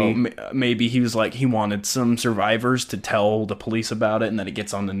 Maybe. So maybe he was like, he wanted some survivors to tell the police about it, and then it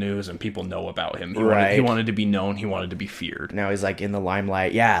gets on the news and people know about him. He wanted to be known. He wanted to be feared. Now he's like in the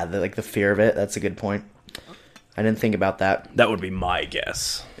limelight. Yeah, the fear of it. That's a good point. I didn't think about that. That would be my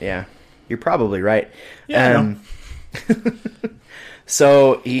guess. Yeah. You're probably right. Yeah,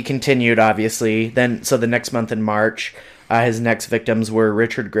 So he continued, obviously. So the next month in March, his next victims were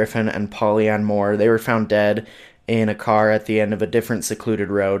Richard Griffin and Polly Ann Moore. They were found dead in a car at the end of a different secluded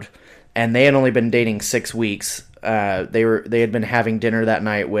road, and they had only been dating 6 weeks. They had been having dinner that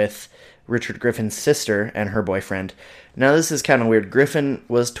night with Richard Griffin's sister and her boyfriend. Now this is kind of weird. Griffin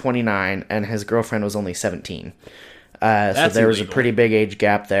was 29 and his girlfriend was only 17. So there was a pretty big age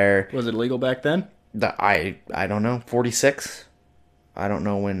gap there. Was it legal back then? I don't know, 46. I don't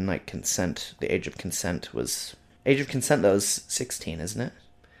know when like consent, the age of consent was. Age of consent though is 16, isn't it?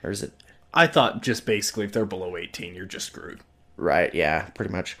 Or is it? I thought just basically if they're below 18, you're just screwed. Right, yeah,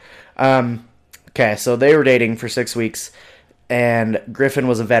 pretty much. Okay, so they were dating for 6 weeks, and Griffin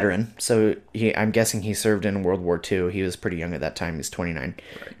was a veteran, so I'm guessing he served in World War II. He was pretty young at that time. He's 29,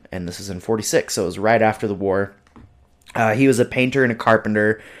 Right. and this is in 46, so it was right after the war. He was a painter and a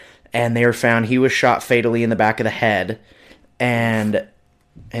carpenter, and they were found. He was shot fatally in the back of the head, and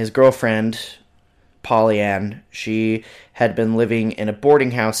his girlfriend, Polly Ann, she had been living in a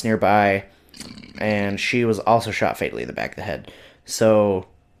boarding house nearby, and she was also shot fatally in the back of the head. So,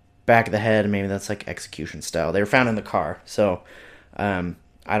 back of the head, maybe that's like execution style. They were found in the car, so I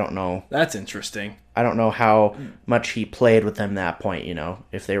don't know. That's interesting. I don't know how much he played with them at that point,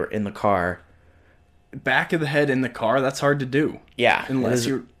 if they were in the car. Back of the head in the car, that's hard to do. Yeah, Unless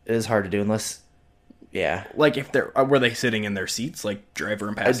it is hard to do, unless, yeah. Like if they're, were they sitting in their seats, like driver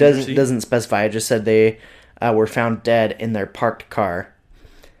and It passenger seat? doesn't specify. It just said they were found dead in their parked car.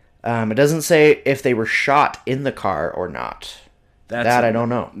 It doesn't say if they were shot in the car or not. I don't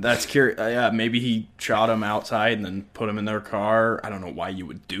know. That's curious. Yeah, maybe he shot them outside and then put them in their car. I don't know why you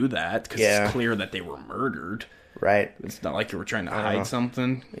would do that because it's clear that they were murdered. Right. It's not like you were trying to hide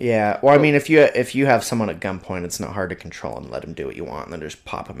something. Yeah. Well, I mean, if you have someone at gunpoint, it's not hard to control and let them do what you want, and then just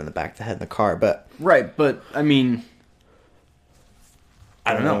pop them in the back of the head in the car. But right. But I mean,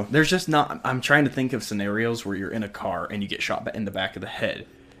 I don't know. There's just not. I'm trying to think of scenarios where you're in a car and you get shot in the back of the head.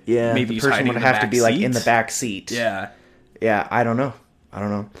 Yeah. Maybe the person would have to be like in the back seat. Yeah. Yeah. I don't know.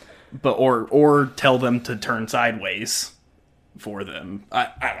 But or tell them to turn sideways for them. I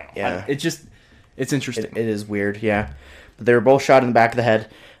don't know. Yeah. It's interesting. It is weird, yeah. But they were both shot in the back of the head.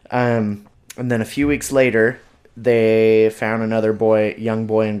 And then a few weeks later, they found another young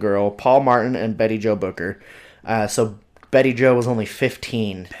boy and girl, Paul Martin and Betty Jo Booker. So Betty Jo was only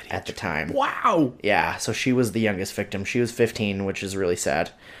 15 at the time. Wow! Yeah, so she was the youngest victim. She was 15, which is really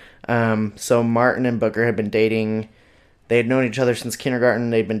sad. So Martin and Booker had been dating. They had known each other since kindergarten.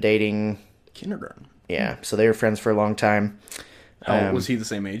 They'd been dating. Kindergarten? Yeah, so they were friends for a long time. Was he the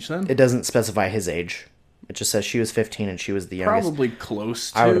same age then? It doesn't specify his age. It just says she was 15 and she was the youngest. Probably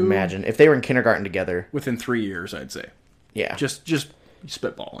close to. I would imagine. If they were in kindergarten together. Within 3 years, I'd say. Yeah. Just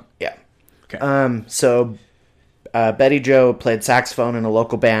spitballing. Yeah. Okay. So Betty Jo played saxophone in a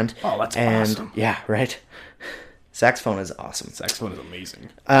local band. Oh, that's awesome. Yeah, right. Saxophone is awesome. Saxophone is amazing.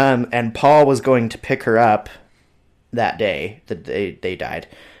 And Paul was going to pick her up that day that they died.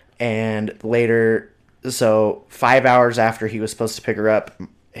 And later... So 5 hours after he was supposed to pick her up,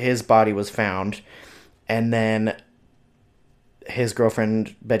 his body was found. And then his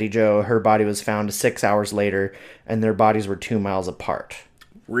girlfriend, Betty Jo, her body was found 6 hours later, and their bodies were 2 miles apart.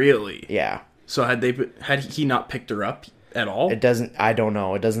 Really? Yeah. So had he not picked her up at all? I don't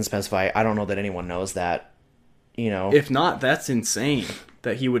know. It doesn't specify. I don't know that anyone knows that, If not, that's insane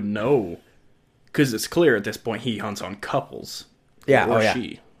that he would know. Because it's clear at this point he hunts on couples. Yeah. Or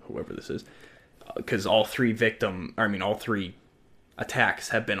she, whoever this is. Because all three attacks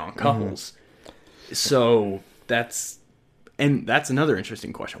have been on couples. Mm-hmm. So that's another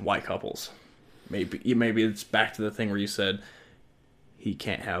interesting question. Why couples? Maybe it's back to the thing where you said he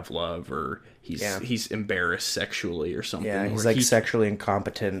can't have love, or he's embarrassed sexually or something. Yeah, he's sexually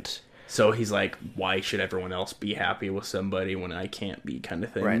incompetent. So he's like, why should everyone else be happy with somebody when I can't be, kind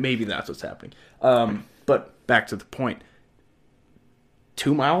of thing. Right. Maybe that's what's happening. But back to the point.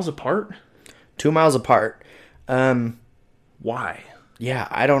 2 miles apart? 2 miles apart. Why? Yeah,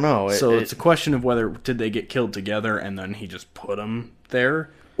 I don't know. It's a question of whether did they get killed together and then he just put them there,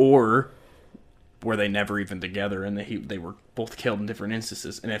 or were they never even together and they were both killed in different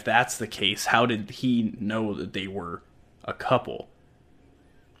instances? And if that's the case, how did he know that they were a couple?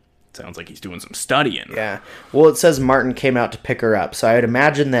 It sounds like he's doing some studying. Yeah. Well, it says Martin came out to pick her up, so I would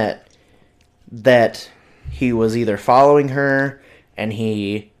imagine that he was either following her and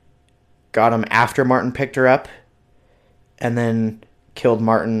he got him after Martin picked her up, and then killed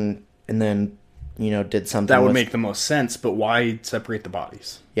Martin, and then, did something. That would make the most sense, but why separate the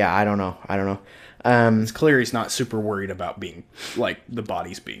bodies? Yeah, I don't know. It's clear he's not super worried about the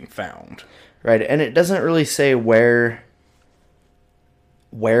bodies being found. Right, and it doesn't really say where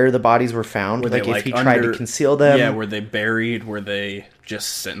the bodies were found. If he tried to conceal them. Yeah, were they buried? Were they just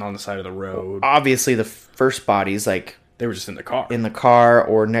sitting on the side of the road? Obviously, the first bodies, they were just in the car. In the car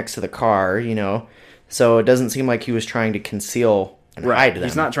or next to the car, So it doesn't seem like he was trying to conceal and hide them.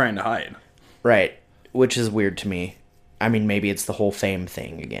 He's not trying to hide. Right. Which is weird to me. I mean, maybe it's the whole fame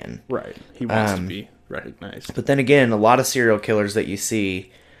thing again. Right. He wants to be recognized. But then again, a lot of serial killers that you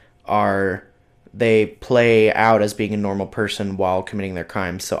see are they play out as being a normal person while committing their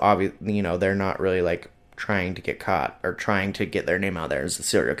crimes. So obviously, you know, they're not really like trying to get caught or trying to get their name out there as a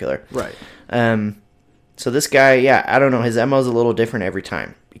serial killer. Right. So this guy, yeah, I don't know. His MO is a little different every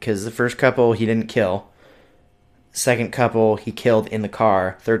time because the first couple he didn't kill. Second couple he killed in the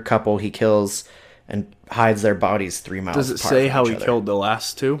car. Third couple he kills and hides their bodies 3 miles apart. Does it say from how each he other. killed the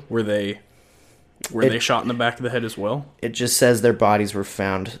last two? Were they shot in the back of the head as well? It just says their bodies were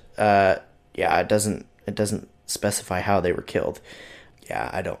found. Yeah, it doesn't specify how they were killed. Yeah,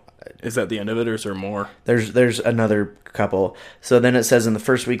 I don't. Is that the end of it, or is there more? There's another couple. So then it says in the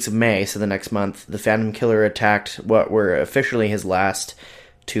first weeks of May, so the next month, the Phantom Killer attacked what were officially his last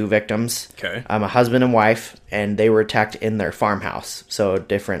 2 victims. Okay. A husband and wife, and they were attacked in their farmhouse. So a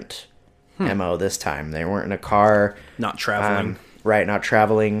different MO this time. They weren't in a car. Not traveling. Right, not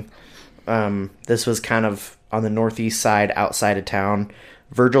traveling. This was kind of on the northeast side, outside of town.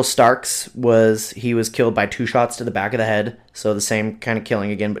 Virgil Starks was killed by 2 shots to the back of the head. So the same kind of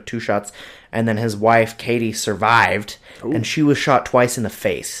killing again, but 2 shots. And then his wife, Katie, survived. Ooh. And she was shot twice in the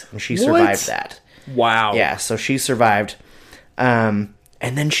face. And she survived that. Wow. Yeah, so she survived. And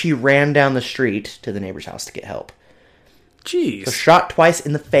then she ran down the street to the neighbor's house to get help. Jeez. So shot twice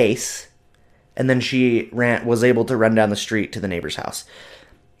in the face. And then she was able to run down the street to the neighbor's house.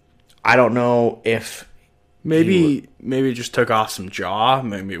 I don't know if... Maybe it just took off some jaw,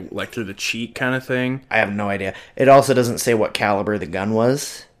 maybe like through the cheek kind of thing. I have no idea. It also doesn't say what caliber the gun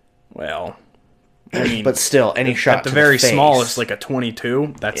was. Well, I mean, but still, any shot at the to very the face, smallest, like a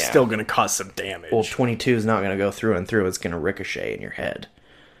 22, that's still going to cause some damage. Well, 22 is not going to go through and through. It's going to ricochet in your head,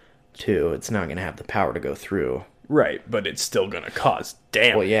 too. It's not going to have the power to go through. Right, but it's still going to cause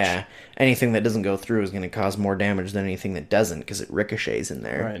damage. Well, yeah. Anything that doesn't go through is going to cause more damage than anything that doesn't because it ricochets in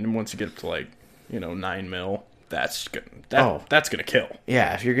there. Right, and once you get up to like 9 mil, that's gonna kill.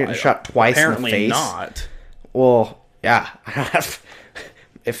 Yeah, if you're getting shot twice in the face. Apparently not. Well, yeah.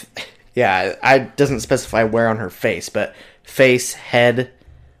 It doesn't specify where on her face, but face, head,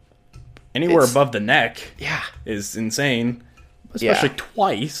 anywhere above the neck. Yeah, is insane. Especially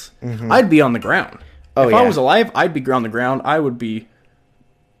twice. Mm-hmm. I'd be on the ground. If I was alive, I'd be on the ground. I would be.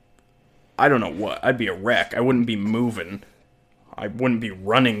 I don't know what. I'd be a wreck. I wouldn't be moving. I wouldn't be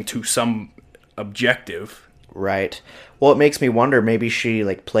running to some objective. Right. Well, it makes me wonder, maybe she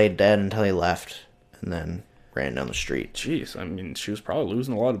played dead until he left and then ran down the street. Jeez, I mean, she was probably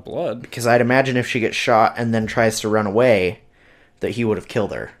losing a lot of blood. Because I'd imagine if she gets shot and then tries to run away, that he would have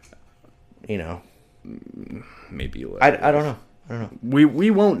killed her. Maybe. I don't know. We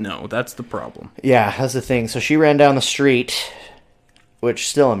won't know. That's the problem. Yeah, that's the thing. So she ran down the street, which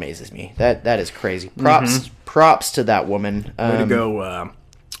still amazes me. That is crazy. Props to that woman. Way to go,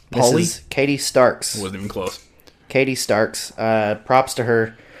 Polly? Katie Starks. Wasn't even close. Katie Starks. Props to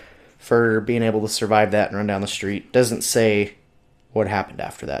her for being able to survive that and run down the street. Doesn't say what happened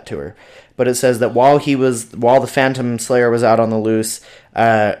after that to her. But it says that while the Phantom Slayer was out on the loose,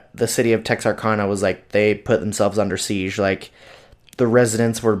 the city of Texarkana was they put themselves under siege. The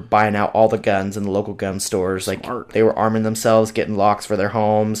residents were buying out all the guns in the local gun stores. Smart. They were arming themselves, getting locks for their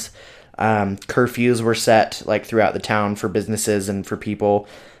homes. Curfews were set throughout the town for businesses and for people.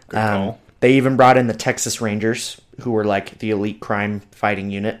 They even brought in the Texas Rangers, who were the elite crime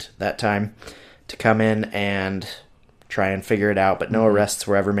fighting unit that time, to come in and try and figure it out, but no arrests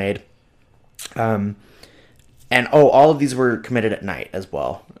were ever made. And all of these were committed at night as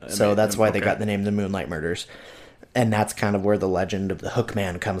well. So that's why they got the name the Moonlight Murders. And that's kind of where the legend of the Hook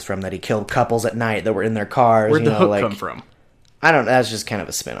Man comes from, that he killed couples at night that were in their cars. Where'd the hook come from? I don't know. That's just kind of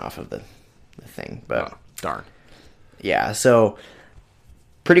a spin-off of the thing. But darn. Yeah, so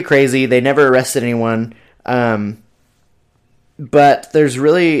pretty crazy. They never arrested anyone. But there's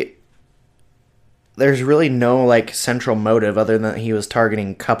really no central motive other than that he was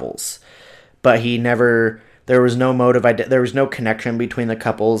targeting couples. But there was no motive. There was no connection between the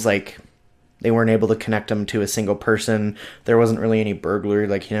couples. They weren't able to connect them to a single person. There wasn't really any burglary.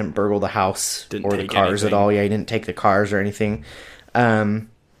 He didn't burgle the house or the cars at all. Yeah, he didn't take the cars or anything. And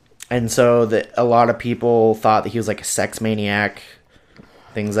so a lot of people thought that he was a sex maniac,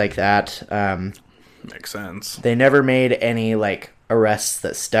 things like that. Makes sense. They never made any arrests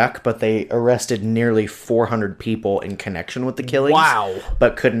that stuck, but they arrested nearly 400 people in connection with the killings. Wow.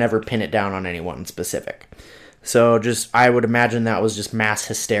 But could never pin it down on anyone specific. So I would imagine that was just mass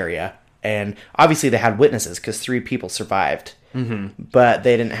hysteria. And obviously they had witnesses because 3 people survived. Mm-hmm. But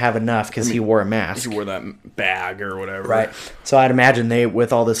they didn't have enough because he wore a mask. He wore that bag or whatever. Right. So I'd imagine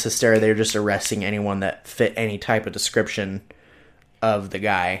with all this hysteria, they were just arresting anyone that fit any type of description of the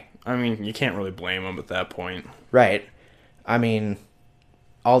guy. I mean, you can't really blame them at that point. Right. I mean,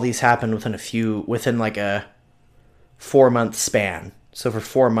 all these happened within like a 4-month span. So for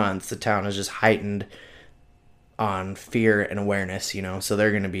 4 months, the town is just heightened on fear and awareness, so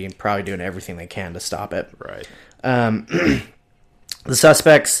they're going to be probably doing everything they can to stop it. Right. The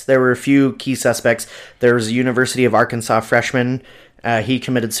suspects, there were a few key suspects. There was a University of Arkansas freshman. He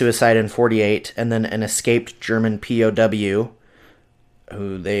committed suicide in 1948, and then an escaped German POW,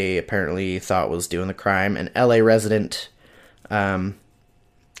 who they apparently thought was doing the crime, an LA resident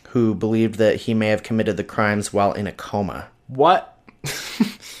who believed that he may have committed the crimes while in a coma. What?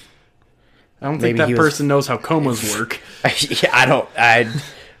 I don't think that person knows how comas work. Yeah,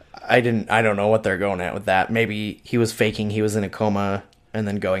 I don't know what they're going at with that. Maybe he was faking he was in a coma and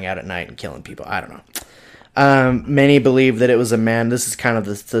then going out at night and killing people. I don't know. Many believe that it was a man. This is kind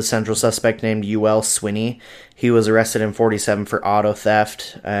of the central suspect named UL Swinney. He was arrested in 1947 for auto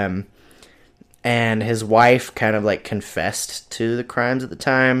theft. And his wife kind of like confessed to the crimes at the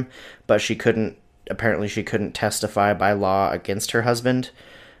time, but apparently she couldn't testify by law against her husband.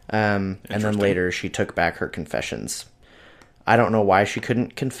 And then later she took back her confessions. I don't know why she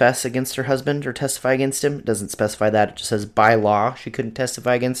couldn't confess against her husband or testify against him. It doesn't specify that. It just says by law she couldn't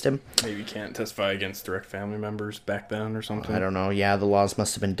testify against him. Maybe you can't testify against direct family members back then or something. I don't know. Yeah, the laws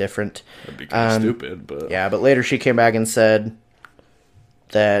must have been different. That'd be kind of stupid, but... Yeah, but later she came back and said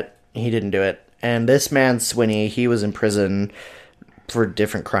that he didn't do it. And this man, Swinney, he was in prison for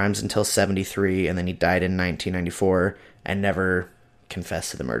different crimes until 1973, and then he died in 1994 and never confessed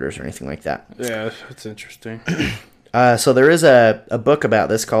to the murders or anything like that. Yeah, that's interesting. So there is a book about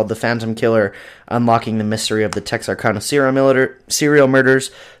this called The Phantom Killer, Unlocking the Mystery of the Texarkana Serial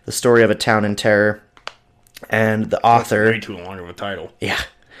Murders, The Story of a Town in Terror. And the author... That's way too long of a title. Yeah.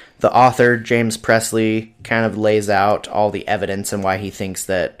 The author, James Presley, kind of lays out all the evidence and why he thinks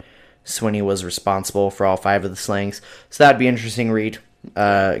that Swinney was responsible for all 5 of the slayings. So that'd be an interesting read.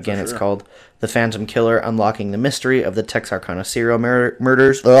 Again, It's called The Phantom Killer, Unlocking the Mystery of the Texarkana Serial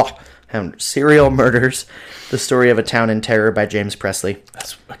Murders. Serial Murders, The Story of a Town in Terror by James Presley.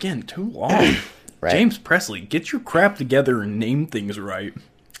 That's, again, too long. Right. James Presley, get your crap together and name things right.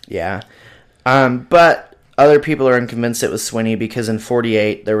 Yeah. But other people are unconvinced it was Swinney because in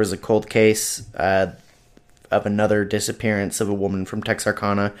 1948 there was a cold case of another disappearance of a woman from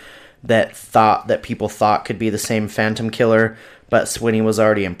Texarkana that people thought could be the same phantom killer, but Swinney was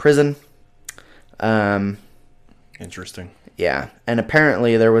already in prison. Interesting. Yeah, and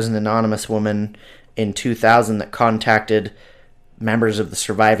apparently there was an anonymous woman in 2000 that contacted members of the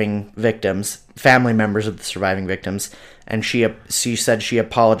surviving victims, family members of the surviving victims, and she said she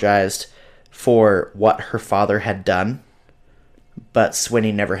apologized for what her father had done, but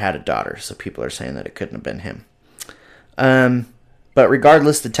Swinney never had a daughter, so people are saying that it couldn't have been him. But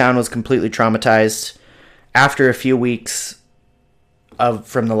regardless, the town was completely traumatized. After a few weeks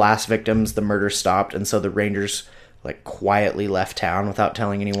from the last victims, the murder stopped, and so the Rangers quietly left town without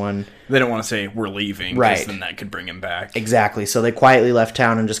telling anyone. They don't want to say we're leaving, right? Because then that could bring him back. Exactly. So they quietly left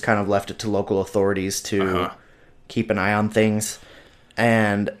town and just kind of left it to local authorities to keep an eye on things.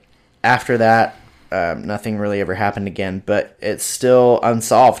 And after that, nothing really ever happened again. But it's still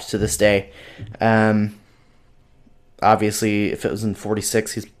unsolved to this day. Obviously, if it was in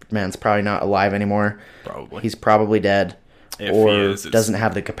 1946, man's probably not alive anymore. Probably. He's probably dead. If or he is, doesn't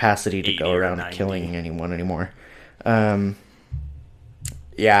have the capacity to go around killing anyone anymore. Yeah,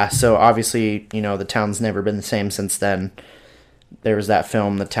 so obviously, the town's never been the same since then. There was that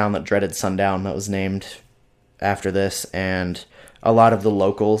film, The Town That Dreaded Sundown, that was named after this, and a lot of the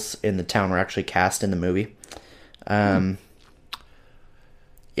locals in the town were actually cast in the movie. Yeah,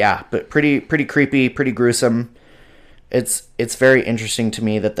 but pretty creepy, pretty gruesome. It's very interesting to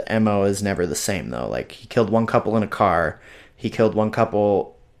me that the MO is never the same, though. He killed one couple in a car, he killed one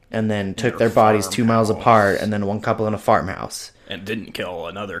couple and then took their bodies 2 miles apart, and then one couple in a farmhouse. And didn't kill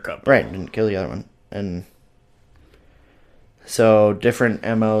another couple. Right, didn't kill the other one. And so different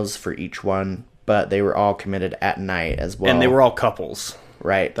MOs for each one, but they were all committed at night as well. And they were all couples.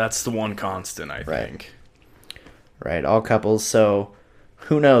 Right. That's the one constant, I think. Right, all couples. So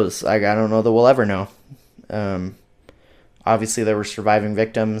who knows? I don't know that we'll ever know. Obviously there were surviving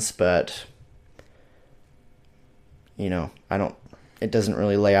victims, but it doesn't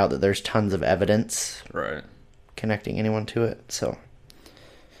really lay out that there's tons of evidence connecting anyone to it. So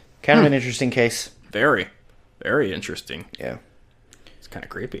kind of an interesting case. Very, very interesting. Yeah. It's kind of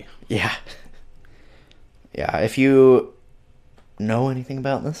creepy. Yeah. Yeah, if you know anything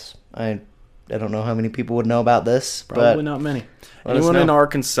about this, I don't know how many people would know about this. Probably not many. Anyone in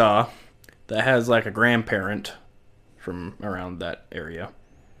Arkansas that has a grandparent from around that area,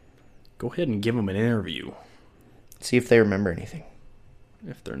 go ahead and give them an interview. See if they remember anything.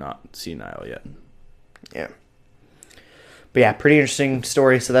 if they're not senile yet. Yeah. But yeah, pretty interesting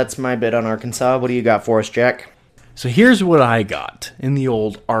story. So that's my bit on Arkansas. What do you got for us, Jack? So here's what I got in the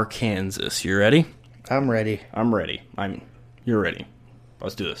old Arkansas. You ready? I'm ready. I'm ready. You're ready.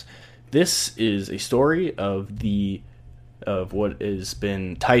 Let's do this. This is a story of what has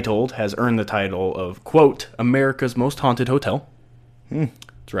been titled, has earned the title of, quote, America's Most Haunted Hotel.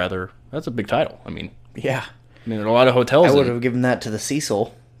 That's a big title. Yeah. There are a lot of hotels. I would have given that to the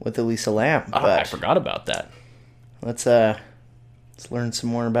Cecil with Elisa Lam. But I forgot about that. Let's learn some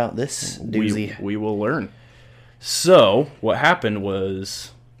more about this doozy. We will learn. So, what happened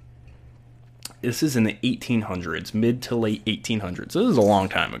was, this is in the 1800s, mid to late 1800s. So this is a long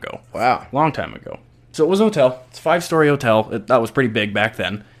time ago. Wow. Long time ago. So it was a hotel. It's a 5-story hotel. That was pretty big back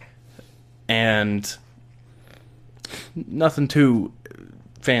then. And nothing too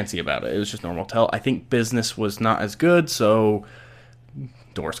fancy about it. It was just a normal hotel. I think business was not as good, so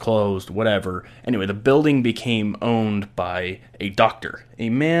doors closed, whatever. Anyway, the building became owned by a doctor,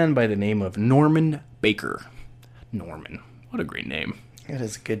 a man by the name of Norman Baker. Norman. What a great name. That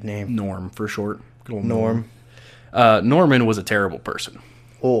is a good name. Norm for short. Good old Norm. Norman was a terrible person.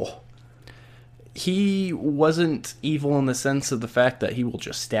 Oh. He wasn't evil in the sense of the fact that he will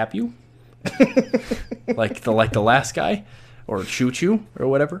just stab you. like the last guy, or shoot you, or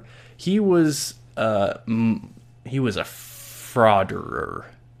whatever. He was a frauderer.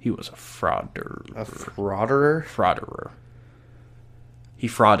 He was a frauder. A frauderer? Frauderer. He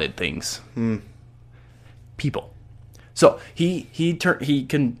frauded things. People. So he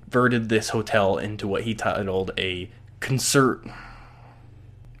converted this hotel into what he titled a concert.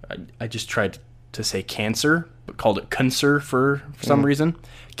 I just tried to say cancer, but called it cancer for some reason.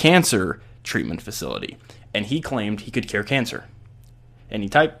 Cancer treatment facility. And he claimed he could cure cancer. Any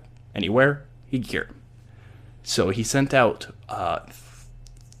type, anywhere, he could cure it. So he sent out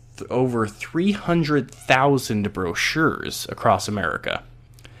over 300,000 brochures across America.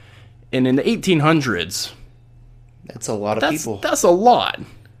 And in the 1800s... That's a lot of people. That's a lot.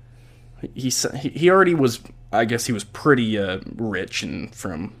 He already was... I guess he was pretty rich and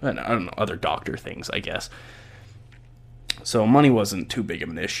from, I don't know, other doctor things, I guess. So money wasn't too big of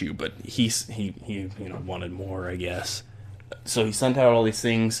an issue, but he wanted more, I guess. So he sent out all these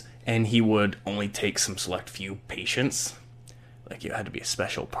things, and he would only take some select few patients. Like, it had to be a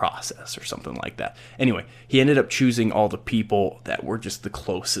special process or something like that. Anyway, he ended up choosing all the people that were just the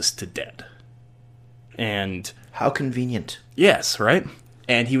closest to dead. And... How convenient. Yes, right?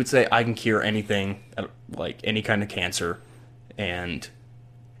 And he would say, I can cure anything, like any kind of cancer. And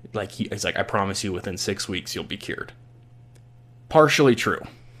like he's like, I promise you within 6 weeks you'll be cured. Partially true.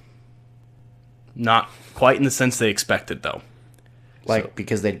 Not quite in the sense they expected, though. Like,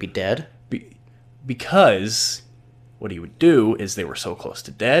 because they'd be dead? Because what he would do is they were so close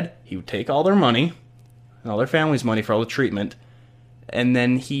to dead, he would take all their money, all their family's money for all the treatment, and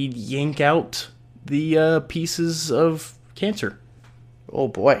then he'd yank out the pieces of cancer. Oh,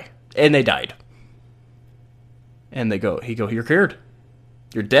 boy. And they died. And he'd go, you're cured.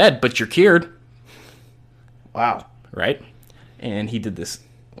 You're dead, but you're cured. Wow. Right? And he did this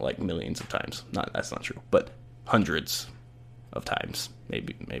like millions of times. That's not true, but hundreds of times.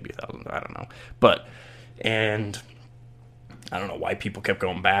 Maybe 1,000, I don't know. And I don't know why people kept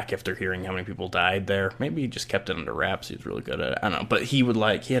going back after hearing how many people died there. Maybe he just kept it under wraps. He was really good at it. I don't know. But he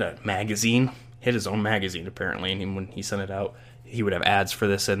had a magazine. He had his own magazine, apparently, and when he sent it out, he would have ads for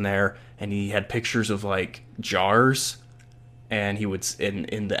this in there, and he had pictures of, like, jars, and he would,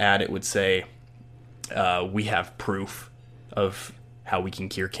 in the ad, it would say, we have proof of how we can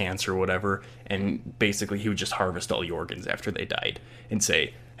cure cancer or whatever, and basically he would just harvest all the organs after they died, and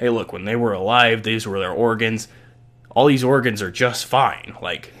say, hey, look, when they were alive, these were their organs, all these organs are just fine,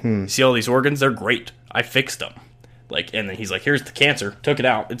 like, see all these organs? They're great, I fixed them, like, and then he's like, here's the cancer, took it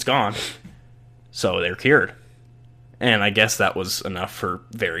out, it's gone, so they're cured. And I guess that was enough for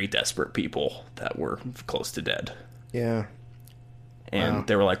very desperate people that were close to dead. Yeah. And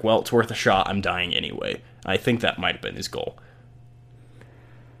They were like, well, it's worth a shot. I'm dying anyway. I think that might have been his goal.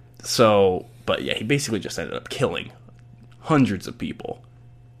 So, but yeah, he basically just ended up killing hundreds of people.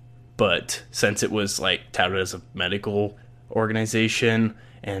 But since it was like touted as a medical organization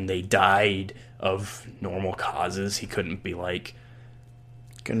and they died of normal causes, he couldn't be like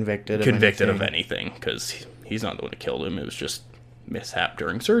convicted of anything because he's not the one who killed him. It was just mishap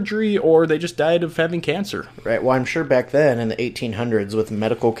during surgery, or they just died of having cancer. Right. Well, I'm sure back then in the 1800s with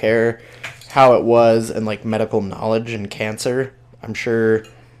medical care, how it was, and like medical knowledge and cancer, I'm sure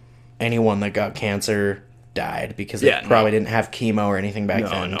anyone that got cancer died because they probably didn't have chemo or anything back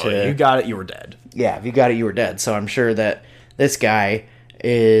then. If you got it, you were dead. Yeah, if you got it, you were dead. So I'm sure that this guy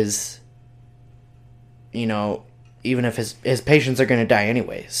is, you know, even if his patients are going to die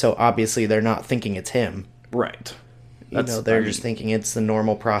anyway. So obviously they're not thinking it's him. Right. They're just thinking it's the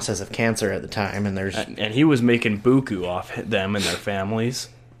normal process of cancer at the time, and there's... And he was making buku off them and their families.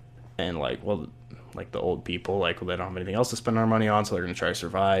 And, like, well, like, the old people, like, well, they don't have anything else to spend our money on, so they're going to try to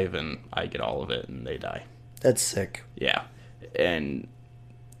survive, and I get all of it, and they die. That's sick. Yeah. And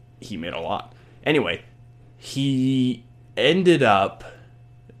he made a lot. Anyway, they ended up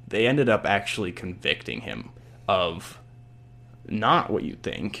actually convicting him of not what you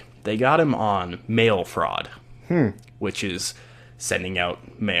think. They got him on mail fraud, which is sending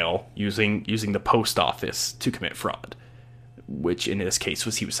out mail using the post office to commit fraud, which in this case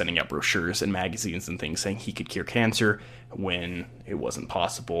was he was sending out brochures and magazines and things saying he could cure cancer when it wasn't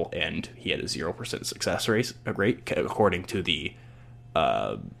possible, and he had a 0% success rate according to the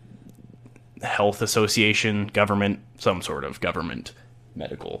health association, some sort of government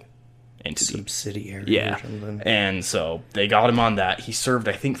medical entity. Subsidiary Yeah. or something. And so they got him on that. He served,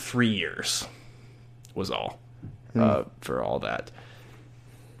 I think, 3 years was all for all that.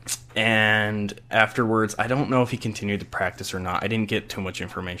 And afterwards, I don't know if he continued to practice or not. I didn't get too much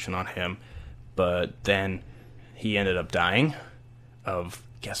information on him. But then he ended up dying of,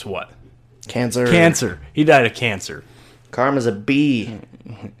 guess what? Cancer. Cancer. He died of cancer. Karma's a bee.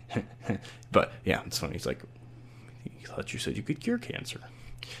 But, yeah, it's funny. He's like, he thought you said you could cure cancer.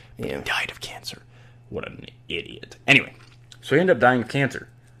 Yeah. He died of cancer. What an idiot. Anyway, so he ended up dying of cancer.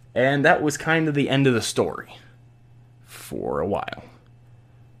 And that was kind of the end of the story for a while.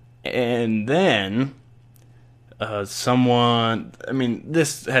 And then this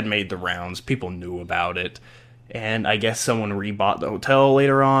had made the rounds. People knew about it. And I guess someone rebought the hotel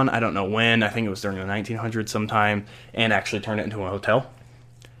later on. I don't know when. I think it was during the 1900s sometime. And actually turned it into a hotel.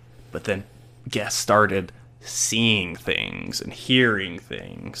 But then guests started seeing things and hearing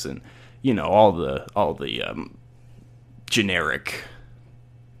things. And, you know, all the generic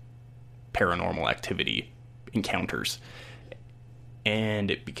paranormal activity encounters. And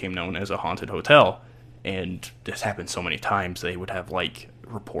it became known as a haunted hotel. And this happened so many times, they would have, like,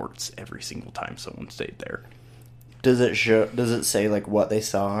 reports every single time someone stayed there. Does it say, like, what they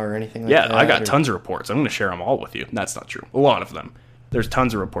saw or anything like Yeah, that? I got tons of reports. I'm going to share them all with you. That's not true. A lot of them. There's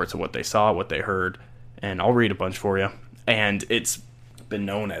tons of reports of what they saw, what they heard, and I'll read a bunch for you. And it's been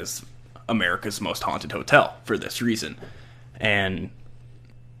known as America's most haunted hotel for this reason. And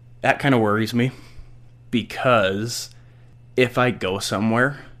that kind of worries me, because if I go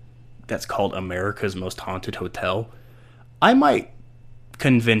somewhere that's called America's most haunted hotel, I might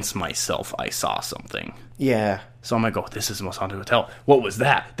convince myself I saw something. Yeah. So I might go, this is the most haunted hotel. What was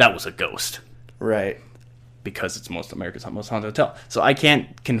that? That was a ghost. Right. Because it's America's most haunted hotel. So I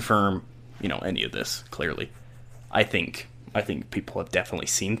can't confirm, any of this, clearly. I think people have definitely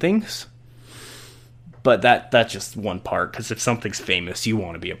seen things. But that's just one part, because if something's famous, you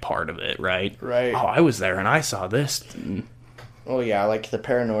want to be a part of it, right? Right. Oh, I was there and I saw this. Oh yeah, like the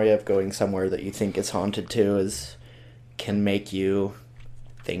paranoia of going somewhere that you think is haunted too can make you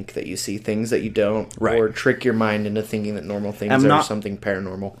think that you see things that you don't, right, or trick your mind into thinking that normal things are something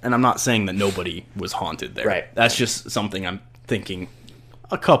paranormal. And I'm not saying that nobody was haunted there. Right. That's just something I'm thinking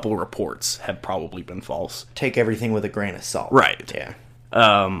a couple reports have probably been false. Take everything with a grain of salt. Right. Yeah.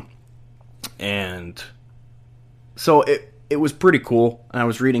 And so it was pretty cool. And I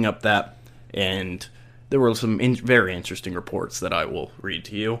was reading up that, and there were some very interesting reports that I will read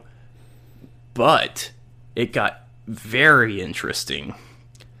to you. But it got very interesting.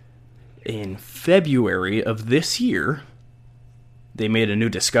 In February of this year, they made a new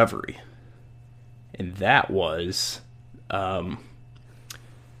discovery. And that was,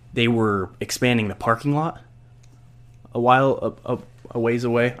 they were expanding the parking lot a ways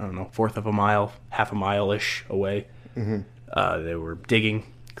away. I don't know, fourth of a mile, half a mile-ish away. Mm-hmm. They were digging,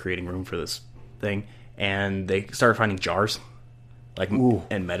 creating room for this thing. And they started finding jars,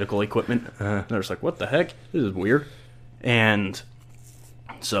 and medical equipment. They're just like, what the heck? This is weird. And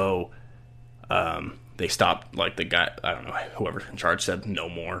so they stopped, the guy, I don't know, whoever's in charge said, no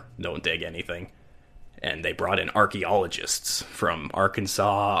more, don't dig anything. And they brought in archaeologists from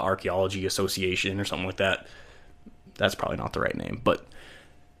Arkansas Archaeology Association or something like that. That's probably not the right name, but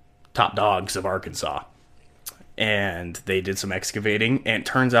top dogs of Arkansas. And they did some excavating, and it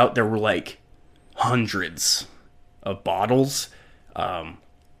turns out there were, hundreds of bottles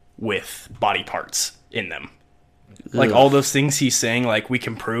with body parts in them. All those things he's saying, we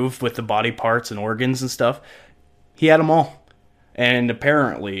can prove with the body parts and organs and stuff. He had them all. And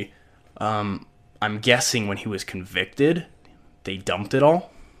apparently, I'm guessing when he was convicted, they dumped it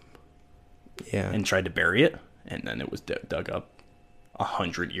all. Yeah. And tried to bury it. And then it was dug up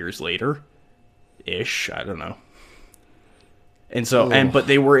 100 years later, ish. I don't know. And so, but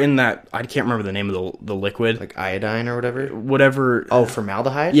they were in that, I can't remember the name of the liquid. Like iodine or whatever? Whatever. Oh,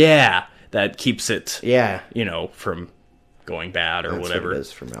 formaldehyde? Yeah. That keeps it, Yeah. from going bad or That's whatever. what it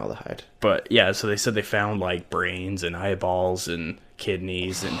is, formaldehyde. But yeah, so they said they found like brains and eyeballs and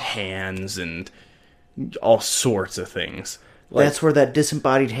kidneys and hands and all sorts of things. Like, That's where that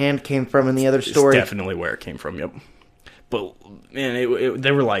disembodied hand came from in the other it's story. definitely where it came from, yep. But, man,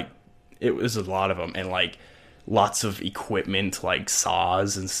 they were like, it was a lot of them. And like, lots of equipment, like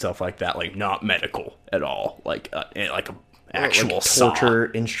saws and stuff like that, like not medical at all, like a actual like saw.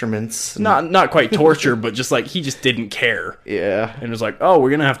 torture instruments. Not quite torture, but just like he just didn't care. Yeah. And it was like, oh,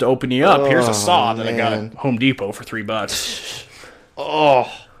 we're gonna have to open you up. Here's a saw that I got man. at Home Depot for $3.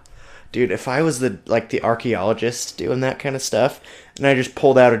 Oh, dude, if I was the archaeologist doing that kind of stuff, and I just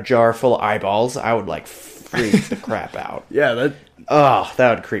pulled out a jar full of eyeballs, I would like freak the crap out. Yeah, that. Oh,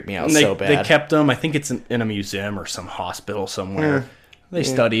 that would creep me out so bad. They kept them. I think it's in a museum or some hospital somewhere. They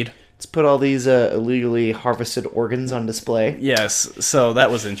studied. Let's put all these illegally harvested organs on display. Yes, so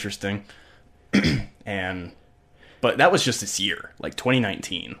that was interesting. But that was just this year, like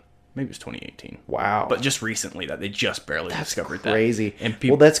 2019. Maybe it was 2018. Wow. But just recently that they just barely discovered that. Crazy. And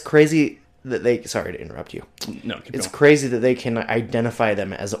people, well, that's crazy that they... Sorry to interrupt you. no, keep It's going. crazy that they can identify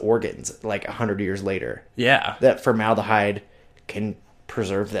them as organs like 100 years later. Yeah, That formaldehyde can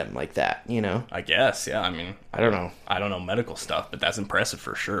preserve them like that, you know? I guess. Yeah, I mean, I don't know. I don't know medical stuff, but that's impressive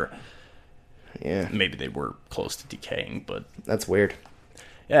for sure. Yeah, Maybe they were close to decaying, but that's weird.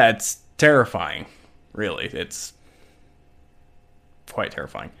 yeah, it's terrifying. Really, it's quite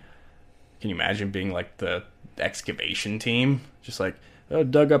terrifying. Can you imagine being like the excavation team? Just like, oh,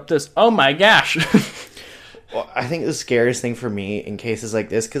 dug up this. Oh my gosh. Well, I think the scariest thing for me in cases like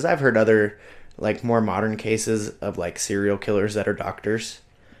this, because I've heard other, like, more modern cases of, like, serial killers that are doctors,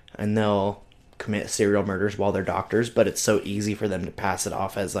 and they'll commit serial murders while they're doctors, but it's so easy for them to pass it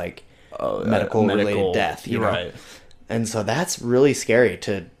off as, like, medical-related death, you know? Right. And so that's really scary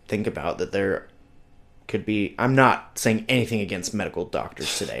to think about, that there could be... I'm not saying anything against medical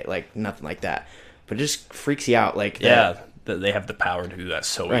doctors today, like, nothing like that, but it just freaks you out, like... Yeah, that they have the power to do that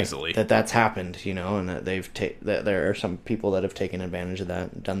so easily. That's happened, you know, and that that there are some people that have taken advantage of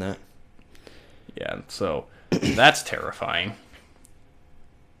that and done that. Yeah, so that's terrifying.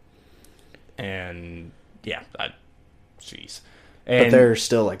 And yeah, jeez. But there are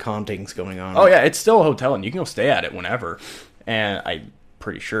still like hauntings going on. Oh yeah, it's still a hotel, and you can go stay at it whenever. And I'm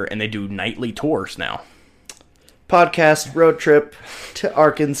pretty sure, and they do nightly tours now. Podcast road trip to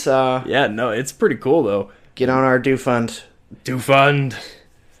Arkansas. Yeah, no, it's pretty cool though. Get on our Do Fund. Do fund.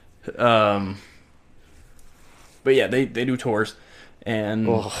 But yeah, they do tours, and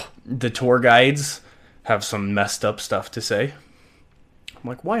the tour guides have some messed up stuff to say. I'm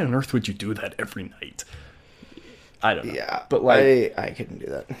like, why on earth would you do that every night? I don't know. Yeah, but like I couldn't do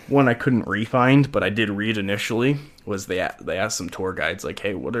that. one I couldn't re-find, but I did read initially, was they asked some tour guides like,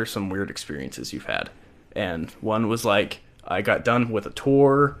 hey, what are some weird experiences you've had? And one was like, I got done with a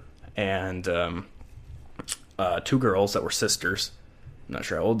tour, and two girls that were sisters, I'm not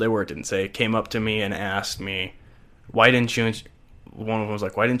sure how old they were, it didn't say, came up to me and asked me, one of them was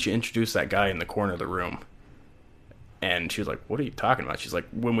like, why didn't you introduce that guy in the corner of the room? And she was like, what are you talking about? She's like,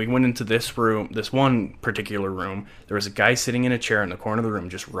 when we went into this room, this one particular room, there was a guy sitting in a chair in the corner of the room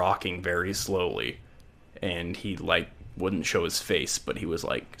just rocking very slowly. And he, like, wouldn't show his face, but he was,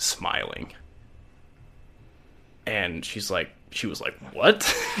 like, smiling. And she was like,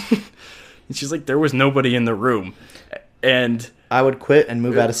 what? And she's like, there was nobody in the room. And I would quit and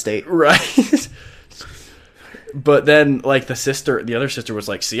move out of state. right. But then, like, the other sister was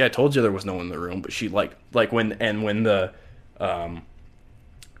like, see, I told you there was no one in the room. But she, when the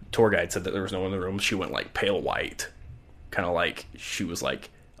tour guide said that there was no one in the room, she went, like, pale white. Kind of like, she was like,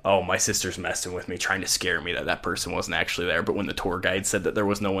 oh, my sister's messing with me, trying to scare me that person wasn't actually there. But when the tour guide said that there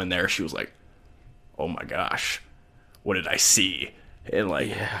was no one there, she was like, oh my gosh, what did I see? And,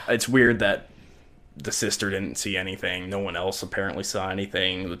 like, It's weird that the sister didn't see anything. No one else apparently saw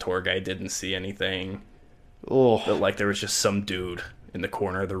anything. The tour guide didn't see anything. Oh, But, like, there was just some dude in the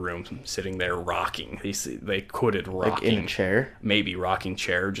corner of the room sitting there rocking. They quoted rocking. like in a chair. Maybe rocking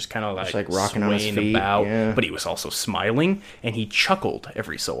chair, just kind of like rocking on his swaying feet, about. yeah. But he was also smiling, and he chuckled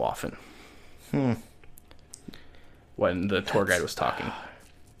every so often. When the tour guide was talking.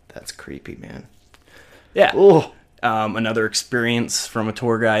 That's creepy, man. Yeah. Oh, Another experience from a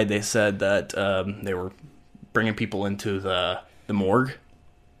tour guide, they said that they were bringing people into the morgue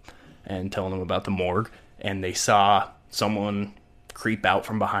and telling them about the morgue, and they saw someone creep out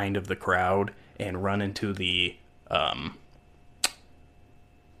from behind of the crowd and run into the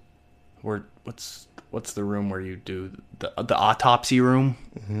what's the room where you do the autopsy room?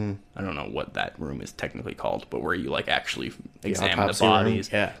 Mm-hmm. I don't know what that room is technically called, but where you like actually examine the bodies.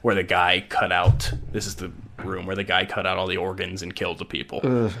 Yeah. Where the guy cut out. This is the room where the guy cut out all the organs and killed the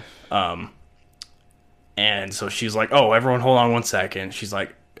people. And so she's like, "Oh, everyone, hold on one second." She's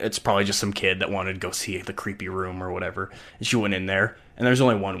like, "It's probably just some kid that wanted to go see the creepy room or whatever." And she went in there, and there's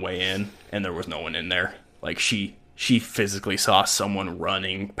only one way in, and there was no one in there. Like she physically saw someone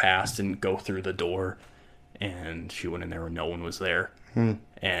running past and go through the door, and she went in there and no one was there.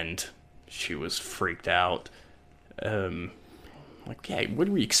 And she was freaked out. Like, yeah, what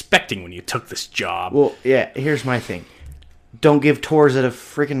were you expecting when you took this job? Well, yeah, here's my thing. Don't give tours at a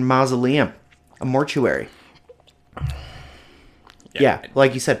freaking mausoleum. A mortuary. Yeah,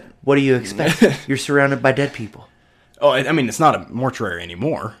 like you said, what do you expect? You're surrounded by dead people. Oh, I mean, it's not a mortuary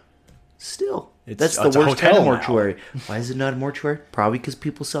anymore. Still. It's the worst kind of now. mortuary. Why is it not a mortuary? Probably because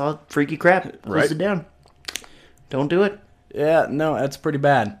people saw freaky crap. Close it down. Don't do it. Yeah, no, that's pretty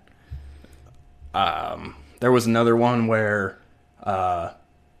bad. There was another one where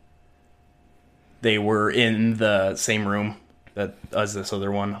they were in the same room as this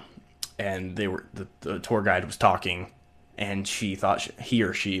other one, and they were the tour guide was talking, and he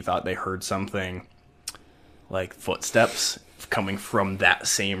or she thought they heard something like footsteps coming from that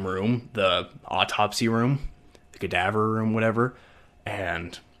same room, the autopsy room, the cadaver room, whatever.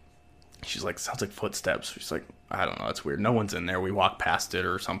 And she's like, "Sounds like footsteps." She's like, "I don't know, that's weird. No one's in there. We walked past it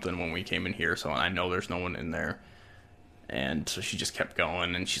or something when we came in here, so I know there's no one in there." And so she just kept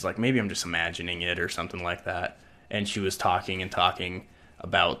going, and she's like, "Maybe I'm just imagining it," or something like that. And she was talking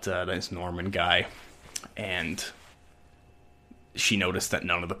about this Norman guy, and she noticed that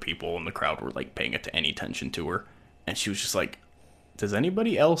none of the people in the crowd were like paying any attention to her, and she was just like, "Does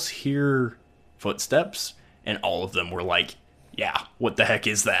anybody else hear footsteps?" And all of them were like, "Yeah, what the heck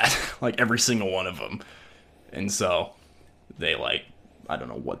is that?" Like every single one of them. And so they I don't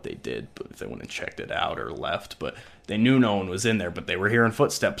know what they did, but if they went and checked it out or left, but they knew no one was in there, but they were hearing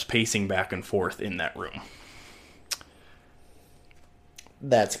footsteps pacing back and forth in that room.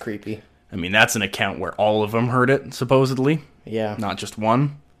 That's creepy. I mean, that's an account where all of them heard it, supposedly. Yeah. Not just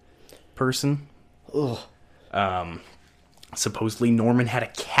one person. Ugh. Supposedly Norman had a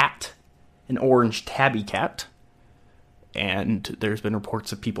cat, an orange tabby cat. And there's been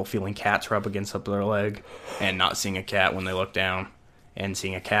reports of people feeling cats rub against up their leg and not seeing a cat when they look down, and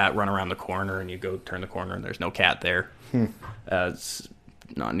seeing a cat run around the corner, and you go turn the corner and there's no cat there. It's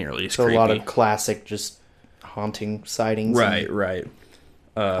not nearly as creepy. A lot of classic just haunting sightings. Right.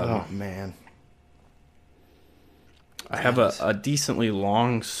 Oh, man. I have a decently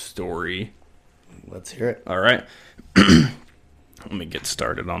long story. Let's hear it. All right. Let me get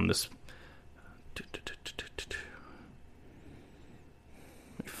started on this. Let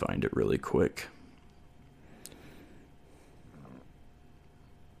me find it really quick.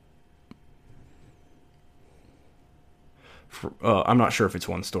 I'm not sure if it's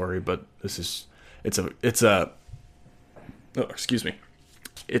one story, but it's a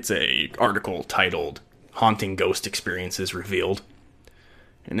article titled "Haunting Ghost Experiences Revealed."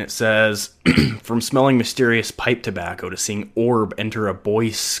 And it says, "From smelling mysterious pipe tobacco to seeing orb enter a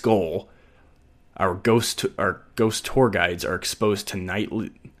boy's skull, our ghost tour guides are exposed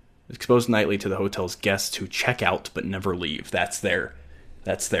nightly to the hotel's guests who check out but never leave." That's their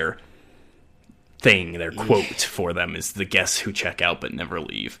thing. Their quote for them is the guests who check out but never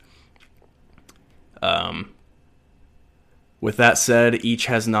leave. With that said, each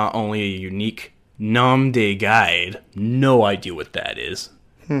has not only a unique nom de guide, no idea what that is.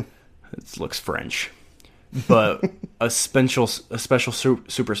 It looks French, but a special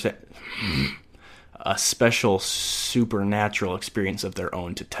supernatural experience of their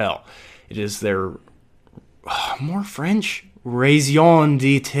own to tell. It is their more French raison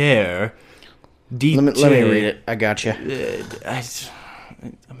d'être. Let me read it. I got you. I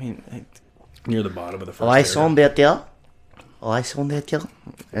mean, near the bottom of the first. Raison d'être. Raison d'être.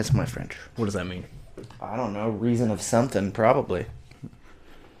 That's my French. What does that mean? I don't know. Reason of something, probably.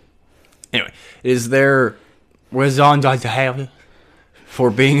 Anyway, is there raison d'être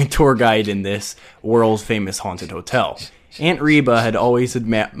for being a tour guide in this world famous haunted hotel? Aunt Reba had always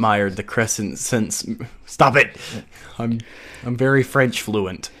admired the Crescent since. Stop it! I'm very French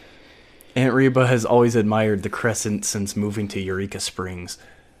fluent. Aunt Reba has always admired the Crescent since moving to Eureka Springs,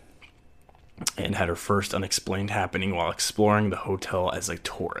 and had her first unexplained happening while exploring the hotel as a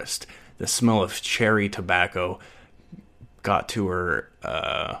tourist. The smell of cherry tobacco got to her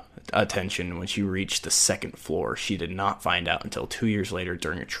attention when she reached the second floor. She did not find out until 2 years later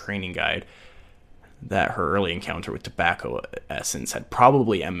during a training guide that her early encounter with tobacco essence had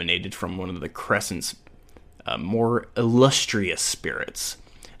probably emanated from one of the Crescent's more illustrious spirits.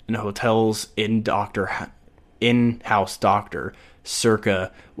 And the hotel's in-house doctor,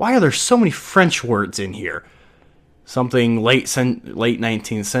 circa, why are there so many French words in here? Something late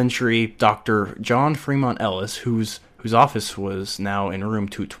 19th century, Dr. John Fremont Ellis, whose office was now in room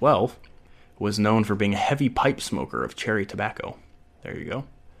 212, was known for being a heavy pipe smoker of cherry tobacco. There you go.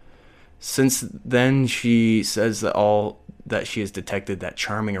 Since then, she says that she has detected that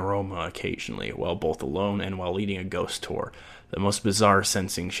charming aroma occasionally, while both alone and while leading a ghost tour. The most bizarre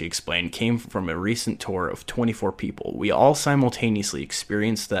sensing, she explained, came from a recent tour of 24 people. We all simultaneously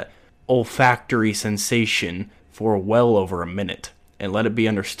experienced that olfactory sensation for well over a minute. And let it be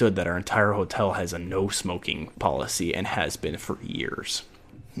understood that our entire hotel has a no-smoking policy and has been for years.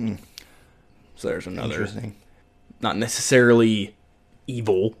 So there's another, not necessarily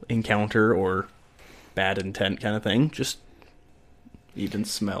evil encounter or bad intent kind of thing, just even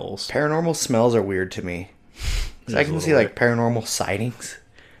smells. Paranormal smells are weird to me. So I can see like paranormal sightings,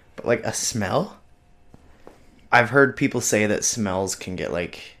 but like a smell? I've heard people say that smells can get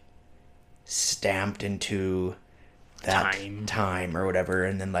like stamped into that time or whatever,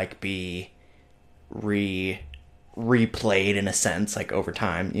 and then like be replayed in a sense, like over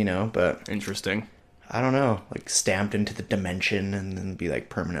time, you know, but Interesting. I don't know, like stamped into the dimension and then be like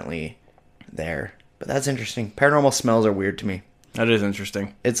permanently there. But that's interesting. Paranormal smells are weird to me. That is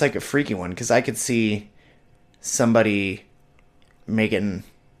interesting. It's like a freaky one, because I could see somebody making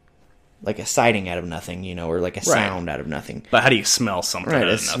like a sighting out of nothing, you know, or like a sound out of nothing. But how do you smell something out Right,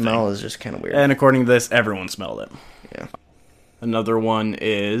 a of nothing? smell is just kind of weird. And according to this, everyone smelled it. Yeah. Another one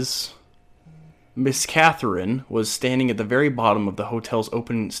is Miss Catherine was standing at the very bottom of the hotel's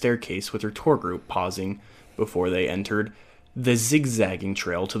open staircase with her tour group, pausing before they entered the zigzagging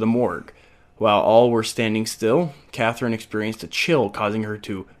trail to the morgue. While all were standing still, Catherine experienced a chill causing her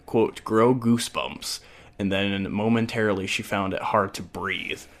to, quote, grow goosebumps, and then momentarily she found it hard to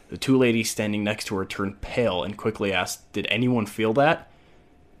breathe. The two ladies standing next to her turned pale and quickly asked, "Did anyone feel that?"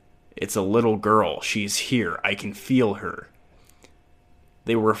 "It's a little girl. She's here. I can feel her."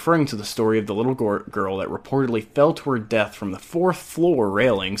 They were referring to the story of the little girl that reportedly fell to her death from the 4th floor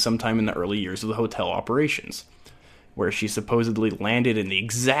railing sometime in the early years of the hotel operations, where she supposedly landed in the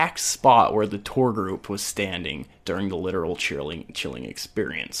exact spot where the tour group was standing during the literal chilling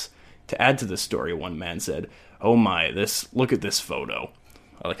experience. To add to the story, one man said, "Oh my, look at this photo."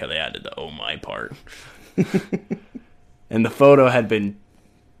 I like how they added the "oh my" part. And the photo had been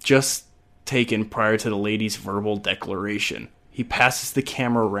just taken prior to the lady's verbal declaration. He passes the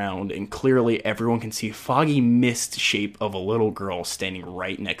camera around, and clearly everyone can see a foggy mist shape of a little girl standing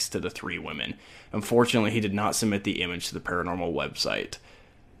right next to the three women. Unfortunately, he did not submit the image to the paranormal website,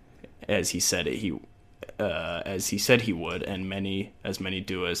 as he said he would, and many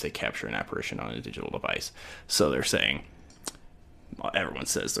do as they capture an apparition on a digital device. So they're saying, well, everyone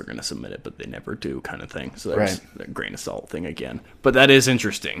says they're going to submit it, but they never do, kind of thing. So there's that grain of salt thing again. But that is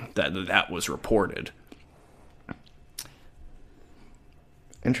interesting that was reported.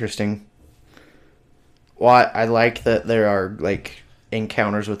 Interesting. Well, I like that there are like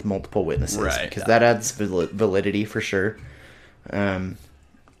encounters with multiple witnesses, right? Because that adds validity for sure.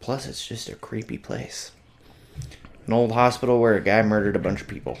 Plus, it's just a creepy place. An old hospital where a guy murdered a bunch of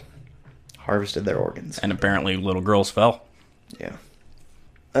people, harvested their organs, and apparently little girls fell. Yeah,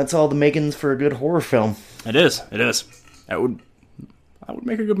 that's all the makings for a good horror film. It is. That would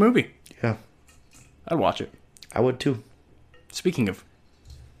make a good movie. Yeah, I'd watch it. I would too. Speaking of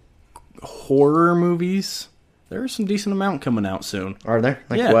horror movies, there's some decent amount coming out soon. Are there?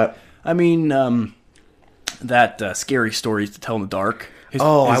 Like what? I mean, that Scary Stories to Tell in the Dark. I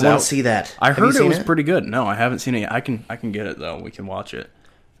want to see that. I heard it was pretty good. No, I haven't seen it. I can get it though. We can watch it.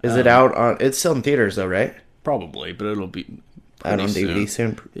 Is it out on? It's still in theaters though, right? Probably, but it'll be out on DVD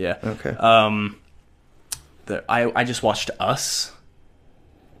soon. Yeah. Okay. I just watched Us.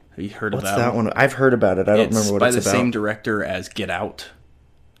 Have you heard of that? What's that one? I've heard about it. I don't remember what it's about. It's by the same director as Get Out.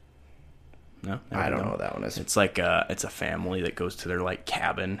 No, I don't know what that one is. It's like it's a family that goes to their like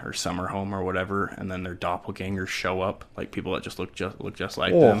cabin or summer home or whatever, and then their doppelgangers show up, like people that just look just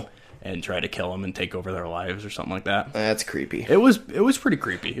like them, and try to kill them and take over their lives or something like that. That's creepy. It was pretty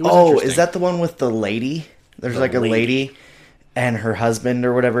creepy. It was is that the one with the lady? There's a lady and her husband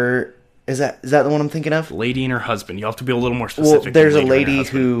or whatever. Is that the one I'm thinking of? Lady and her husband. You have to be a little more specific. Well, there's a lady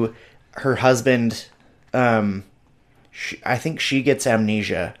who her husband, I think she gets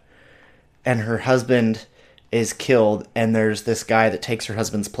amnesia. And her husband is killed, and there's this guy that takes her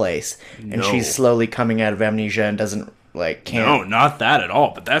husband's place. And she's slowly coming out of amnesia and doesn't like No, can't. not that at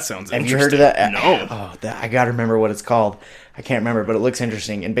all. But that sounds Have interesting. you heard of that? No. Oh, I gotta remember what it's called. I can't remember, but it looks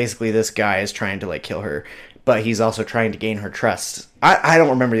interesting. And basically, this guy is trying to like kill her, but he's also trying to gain her trust. I don't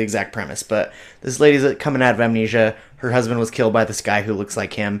remember the exact premise, but this lady's coming out of amnesia. Her husband was killed by this guy who looks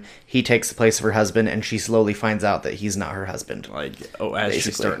like him. He takes the place of her husband, and she slowly finds out that he's not her husband. Like, as she's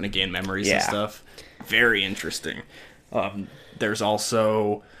Basically. starting to gain memories and Yeah. stuff. Very interesting. There's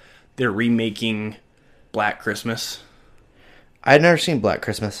also, they're remaking Black Christmas. I'd never seen Black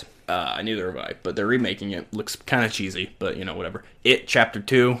Christmas. Neither have I, but they're remaking it. Looks kind of cheesy, but whatever. It Chapter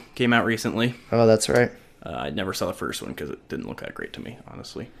 2 came out recently. Oh, that's right. I never saw the first one because it didn't look that great to me,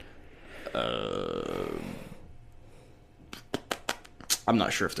 honestly. I'm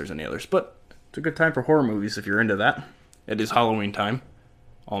not sure if there's any others, but it's a good time for horror movies if you're into that. It is Halloween time,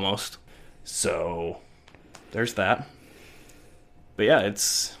 almost. So, there's that. But yeah,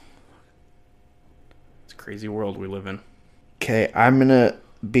 it's a crazy world we live in. Okay, I'm gonna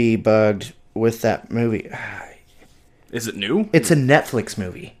be bugged with that movie. Is it new? It's a Netflix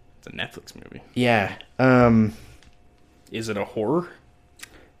movie. It's a Netflix movie. Yeah. Is it a horror?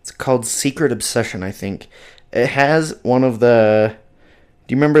 It's called Secret Obsession, I think. It has one of the...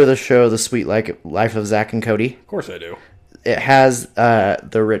 Do you remember the show The Sweet Life of Zack and Cody? Of course I do. It has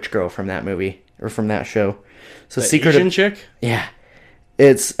the rich girl from that movie, or from that show. So The Asian chick? Yeah.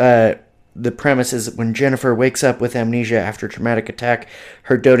 It's... the premise is when Jennifer wakes up with amnesia after a traumatic attack,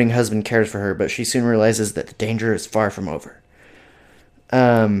 her doting husband cares for her, but she soon realizes that the danger is far from over.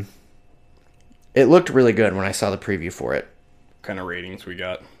 It looked really good when I saw the preview for it. What kind of ratings we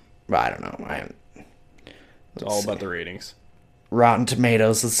got? But I don't know. It's all about the ratings. Rotten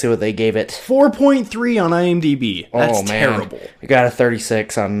Tomatoes, let's see what they gave it. 4.3 on IMDb. That's Oh, man. terrible. We got a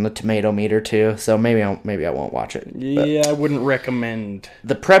 36 on the tomato meter too, so maybe I won't watch it. But Yeah, I wouldn't recommend.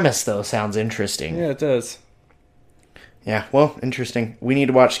 the premise though sounds interesting. Yeah, it does. Yeah, well, interesting. We need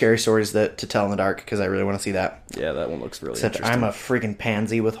to watch Scary Stories to Tell in the Dark because I really want to see that. Yeah, that one looks really Except interesting. I'm a freaking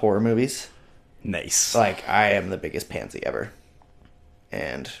pansy with horror movies. Nice. Like I am the biggest pansy ever.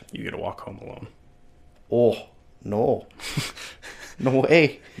 And You get to walk home alone. oh no, no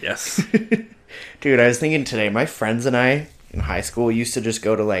way. Yes. Dude, I was thinking today, my friends and I in high school used to just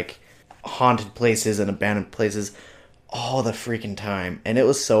go to like haunted places and abandoned places all the freaking time. And it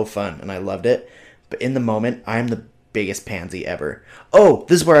was so fun and I loved it. But in the moment, I'm the biggest pansy ever. Oh,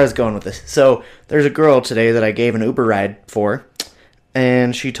 this is where I was going with this. So there's a girl today that I gave an Uber ride for.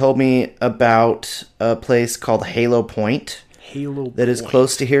 And she told me about a place called Halo Point Halo that is Point.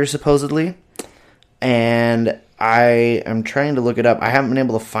 close to here, supposedly. And I am trying to look it up. I haven't been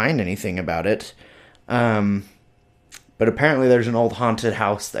able to find anything about it. But apparently there's an old haunted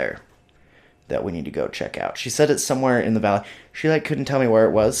house there that we need to go check out. She said it's somewhere in the valley. She couldn't tell me where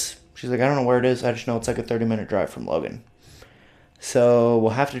it was. She's like, I don't know where it is. I just know it's like a 30-minute drive from Logan. So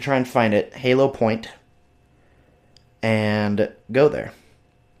we'll have to try and find it. Halo Point. And go there.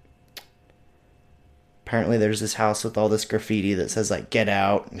 Apparently there's this house with all this graffiti that says like get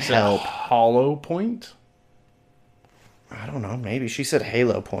out and help. Hollow Point? I don't know, maybe. She said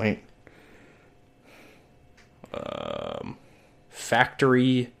Halo Point.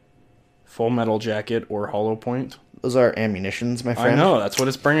 Factory, Full Metal Jacket, or Hollow Point? Those are ammunitions, my friend. I know, that's what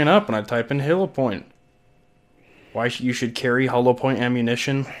it's bringing up when I type in Halo Point. Why you should carry Hollow Point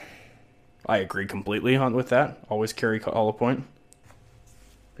ammunition? I agree completely with that. Always carry Hollow Point.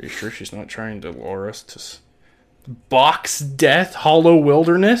 Are you sure she's not trying to lure us to Box Death Hollow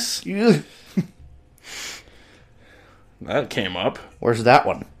Wilderness? Ugh. That came up. Where's that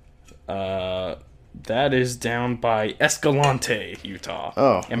one? That is down by Escalante, Utah.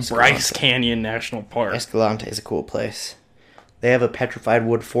 Oh, and Escalante. Bryce Canyon National Park. Escalante is a cool place. They have a petrified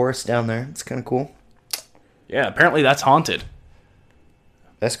wood forest down there. It's kind of cool. Yeah, apparently that's haunted.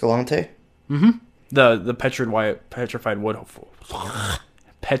 Escalante? The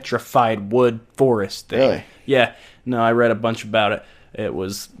petrified wood forest thing. Really? Yeah. No, I read a bunch about it.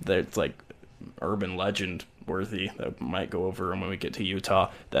 It's like urban legend worthy that might go over when we get to Utah,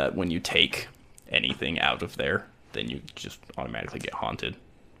 that when you take anything out of there, then you just automatically get haunted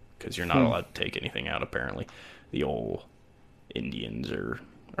because you're not allowed to take anything out, apparently. The old Indians or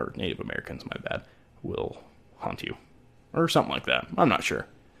Native Americans, my bad, will haunt you or something like that. I'm not sure.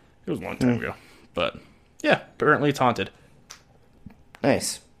 It was a long time ago. But yeah, apparently it's haunted.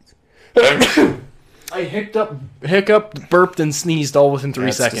 Nice. I hiccuped, burped, and sneezed all within 3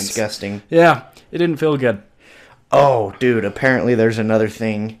 That's seconds. disgusting. Yeah, it didn't feel good. Oh, dude, apparently there's another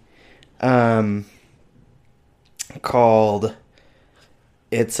thing called...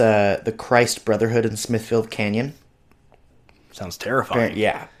 It's the Christ Brotherhood in Smithfield Canyon. Sounds terrifying.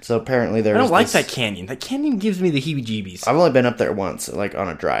 Yeah. So apparently there's I don't like that canyon. That canyon gives me the heebie-jeebies. I've only been up there once, like on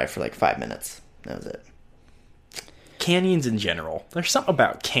a drive for like 5 minutes. That was it. Canyons in general. There's something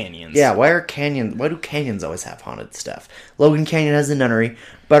about canyons. Yeah, why do canyons always have haunted stuff? Logan Canyon has the nunnery.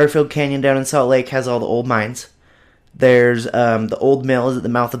 Butterfield Canyon down in Salt Lake has all the old mines. There's the old mill is at the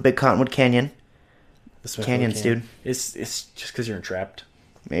mouth of Big Cottonwood Canyon. Canyons, dude. It's just because you're entrapped.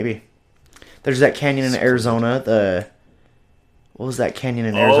 Maybe. There's that canyon in Arizona. What was that canyon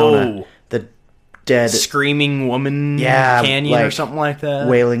in Arizona? The dead Screaming Woman Canyon or something like that.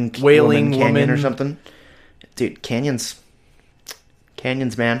 Wailing Woman Canyon or something. Dude, canyons,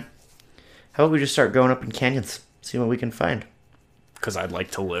 man. How about we just start going up in canyons, see what we can find? Because I'd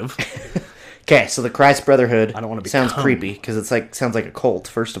like to live. Okay, so the Christ Brotherhood I don't want to sounds creepy because it's sounds like a cult.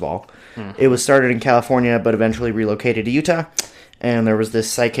 First of all, It was started in California, but eventually relocated to Utah. And there was this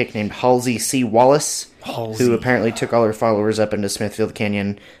psychic named Halsey C. Wallace, who apparently took all her followers up into Smithfield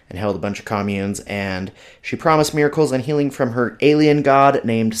Canyon and held a bunch of communes. And she promised miracles and healing from her alien god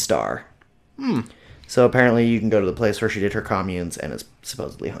named Star. So apparently you can go to the place where she did her communes, and it's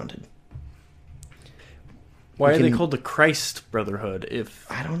supposedly haunted. Why are they called the Christ Brotherhood if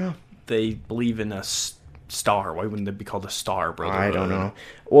I don't know. they believe in a star? Why wouldn't they be called a Star Brotherhood? I don't know.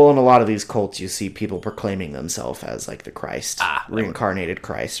 Well, in a lot of these cults, you see people proclaiming themselves as like the Christ, reincarnated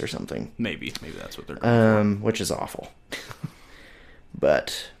Christ or something. Maybe that's what they're called. Which is awful.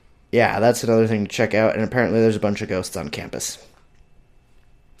 But yeah, that's another thing to check out. And apparently there's a bunch of ghosts on campus.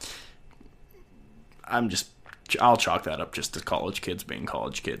 I'll chalk that up just to college kids being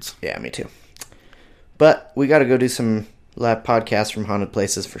college kids. Yeah, me too. But we got to go do some live podcasts from haunted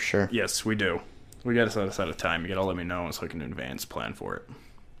places for sure. Yes, we do. We got to set aside a time. You got to let me know so I can in advance plan for it.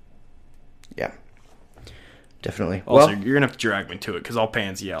 Yeah. Definitely. Also, you're going to have to drag me to it because I'll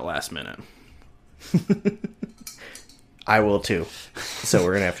pansy out last minute. I will too. So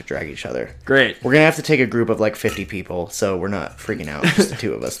we're going to have to drag each other. Great. We're going to have to take a group of like 50 people so we're not freaking out, just the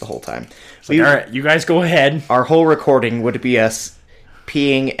two of us the whole time. All right, you guys go ahead. Our whole recording would be us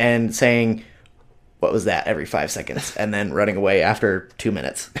peeing and saying, what was that, every 5 seconds, and then running away after 2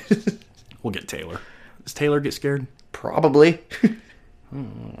 minutes. We'll get Taylor. Does Taylor get scared? Probably.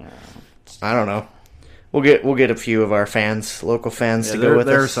 I don't know. We'll get a few of our fans, local fans, to go with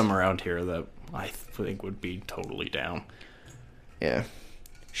us. There are some around here that I think would be totally down. Yeah.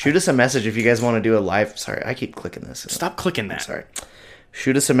 Shoot us a message if you guys want to do a live... Sorry, I keep clicking this. Stop clicking that. Sorry.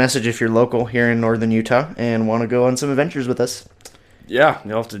 Shoot us a message if you're local here in northern Utah and want to go on some adventures with us. Yeah,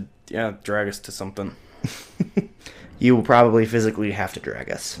 you'll have to drag us to something. You will probably physically have to drag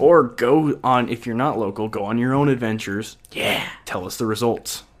us. Or go on, if you're not local, go on your own adventures. Yeah. Tell us the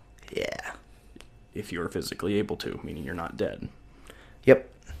results. Yeah. If you're physically able to, meaning you're not dead. Yep.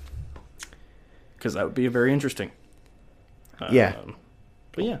 Because that would be very interesting. Yeah.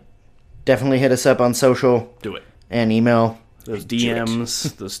 But yeah. Definitely hit us up on social. Do it. And email. Those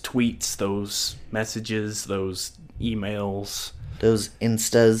DMs, those tweets, those messages, those emails. Those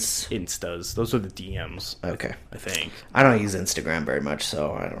Instas. Those are the DMs. Okay. I think. I don't use Instagram very much,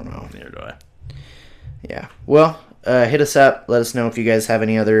 so I don't know. Neither do I. Yeah. Well, hit us up. Let us know if you guys have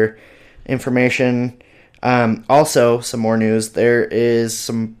any other information. Also, some more news. There is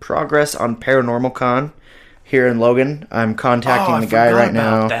some progress on Paranormal Con here in Logan. I'm contacting the guy right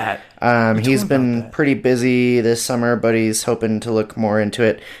now. He's been pretty busy this summer, but he's hoping to look more into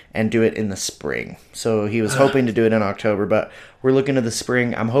it and do it in the spring. So he was hoping to do it in October, but we're looking to the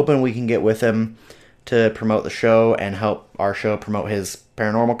spring. I'm hoping we can get with him to promote the show and help our show promote his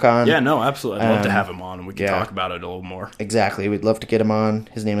Paranormal Con. Yeah, no, absolutely. I'd love to have him on and we can talk about it a little more. Exactly. We'd love to get him on.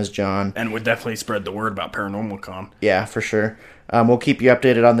 His name is John. And we'd definitely spread the word about Paranormal Con. Yeah, for sure. We'll keep you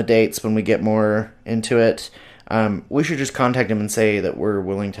updated on the dates when we get more into it. We should just contact him and say that we're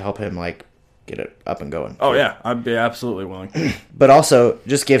willing to help him, get it up and going. Oh, yeah. I'd be absolutely willing. But also,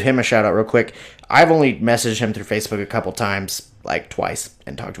 just give him a shout out real quick. I've only messaged him through Facebook a couple times, twice,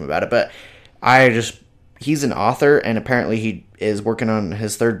 and talked to him about it. But he's an author, and apparently he is working on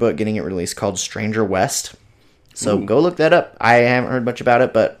his third book, getting it released, called Stranger West. So go look that up. I haven't heard much about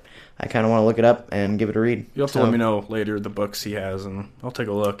it, but I kind of want to look it up and give it a read. You'll have to let me know later the books he has, and I'll take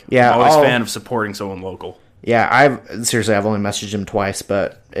a look. Yeah, I'm always a fan of supporting someone local. Yeah, I've only messaged him twice,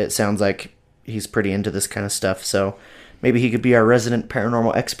 but it sounds like he's pretty into this kind of stuff, so maybe he could be our resident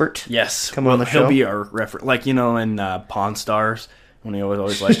paranormal expert. Yes. Come on the show. He'll be our reference. In Pawn Stars, when he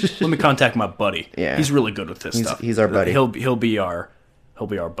always let me contact my buddy. Yeah. He's really good with this stuff. He's our buddy. He'll be our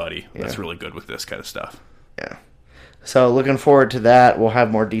buddy. Yeah. That's really good with this kind of stuff. Yeah. So looking forward to that. We'll have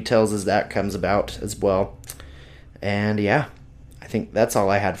more details as that comes about as well. And yeah, I think that's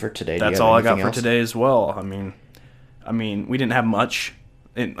all I had for today. That's all I got for today as well. I mean, I mean, we didn't have much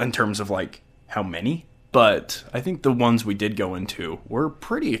in terms of like how many, but I think the ones we did go into were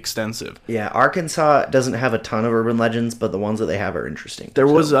pretty extensive. Yeah, Arkansas doesn't have a ton of urban legends, but the ones that they have are interesting. There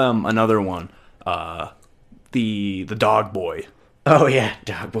was another one, the Dog Boy. Oh yeah,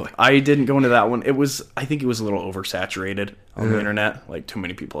 Dog Boy. I didn't go into that one. I think it was a little oversaturated on the internet. Like too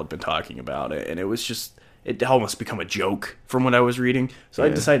many people had been talking about it, and it almost become a joke from what I was reading. So I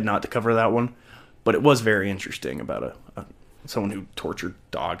decided not to cover that one. But it was very interesting about someone who tortured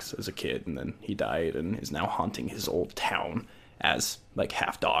dogs as a kid, and then he died and is now haunting his old town as like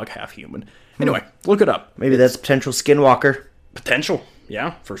half dog, half human. Anyway, look it up. Maybe that's potential skinwalker. Potential,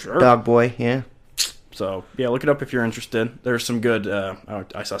 yeah, for sure. Dog Boy, yeah. So, yeah, look it up if you're interested. There's some good,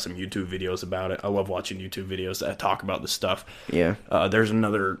 I saw some YouTube videos about it. I love watching YouTube videos that talk about this stuff. Yeah. There's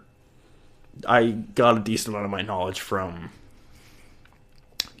another, I got a decent amount of my knowledge from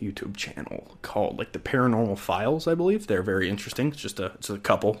YouTube channel called, like, The Paranormal Files, I believe. They're very interesting. It's a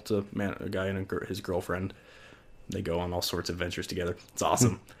couple. It's a guy and his girlfriend. They go on all sorts of adventures together. It's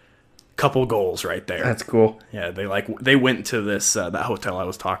awesome. Couple goals right there. That's cool. Yeah, they went to this that hotel I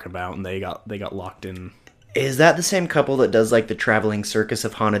was talking about, and they got locked in. Is that the same couple that does like the traveling circus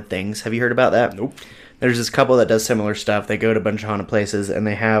of haunted things? Have you heard about that? Nope. There's this couple that does similar stuff. They go to a bunch of haunted places, and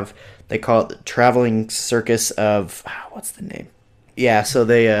they call it the traveling circus of what's the name? Yeah, so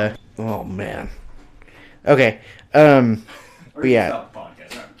they oh man. Okay. But yeah.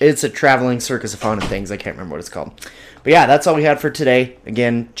 It's a traveling circus of haunted things. I can't remember what it's called. But yeah, that's all we had for today.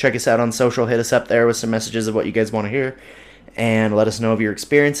 Again, check us out on social. Hit us up there with some messages of what you guys want to hear. And let us know of your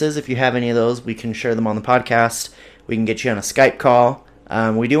experiences. If you have any of those, we can share them on the podcast. We can get you on a Skype call.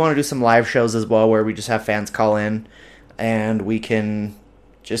 We do want to do some live shows as well where we just have fans call in. And we can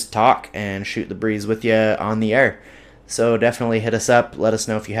just talk and shoot the breeze with you on the air. So definitely hit us up. Let us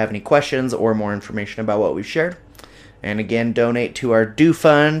know if you have any questions or more information about what we've shared. And again, donate to our Do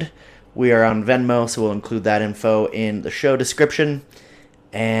Fund. We are on Venmo, so we'll include that info in the show description.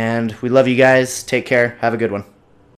 And we love you guys. Take care. Have a good one.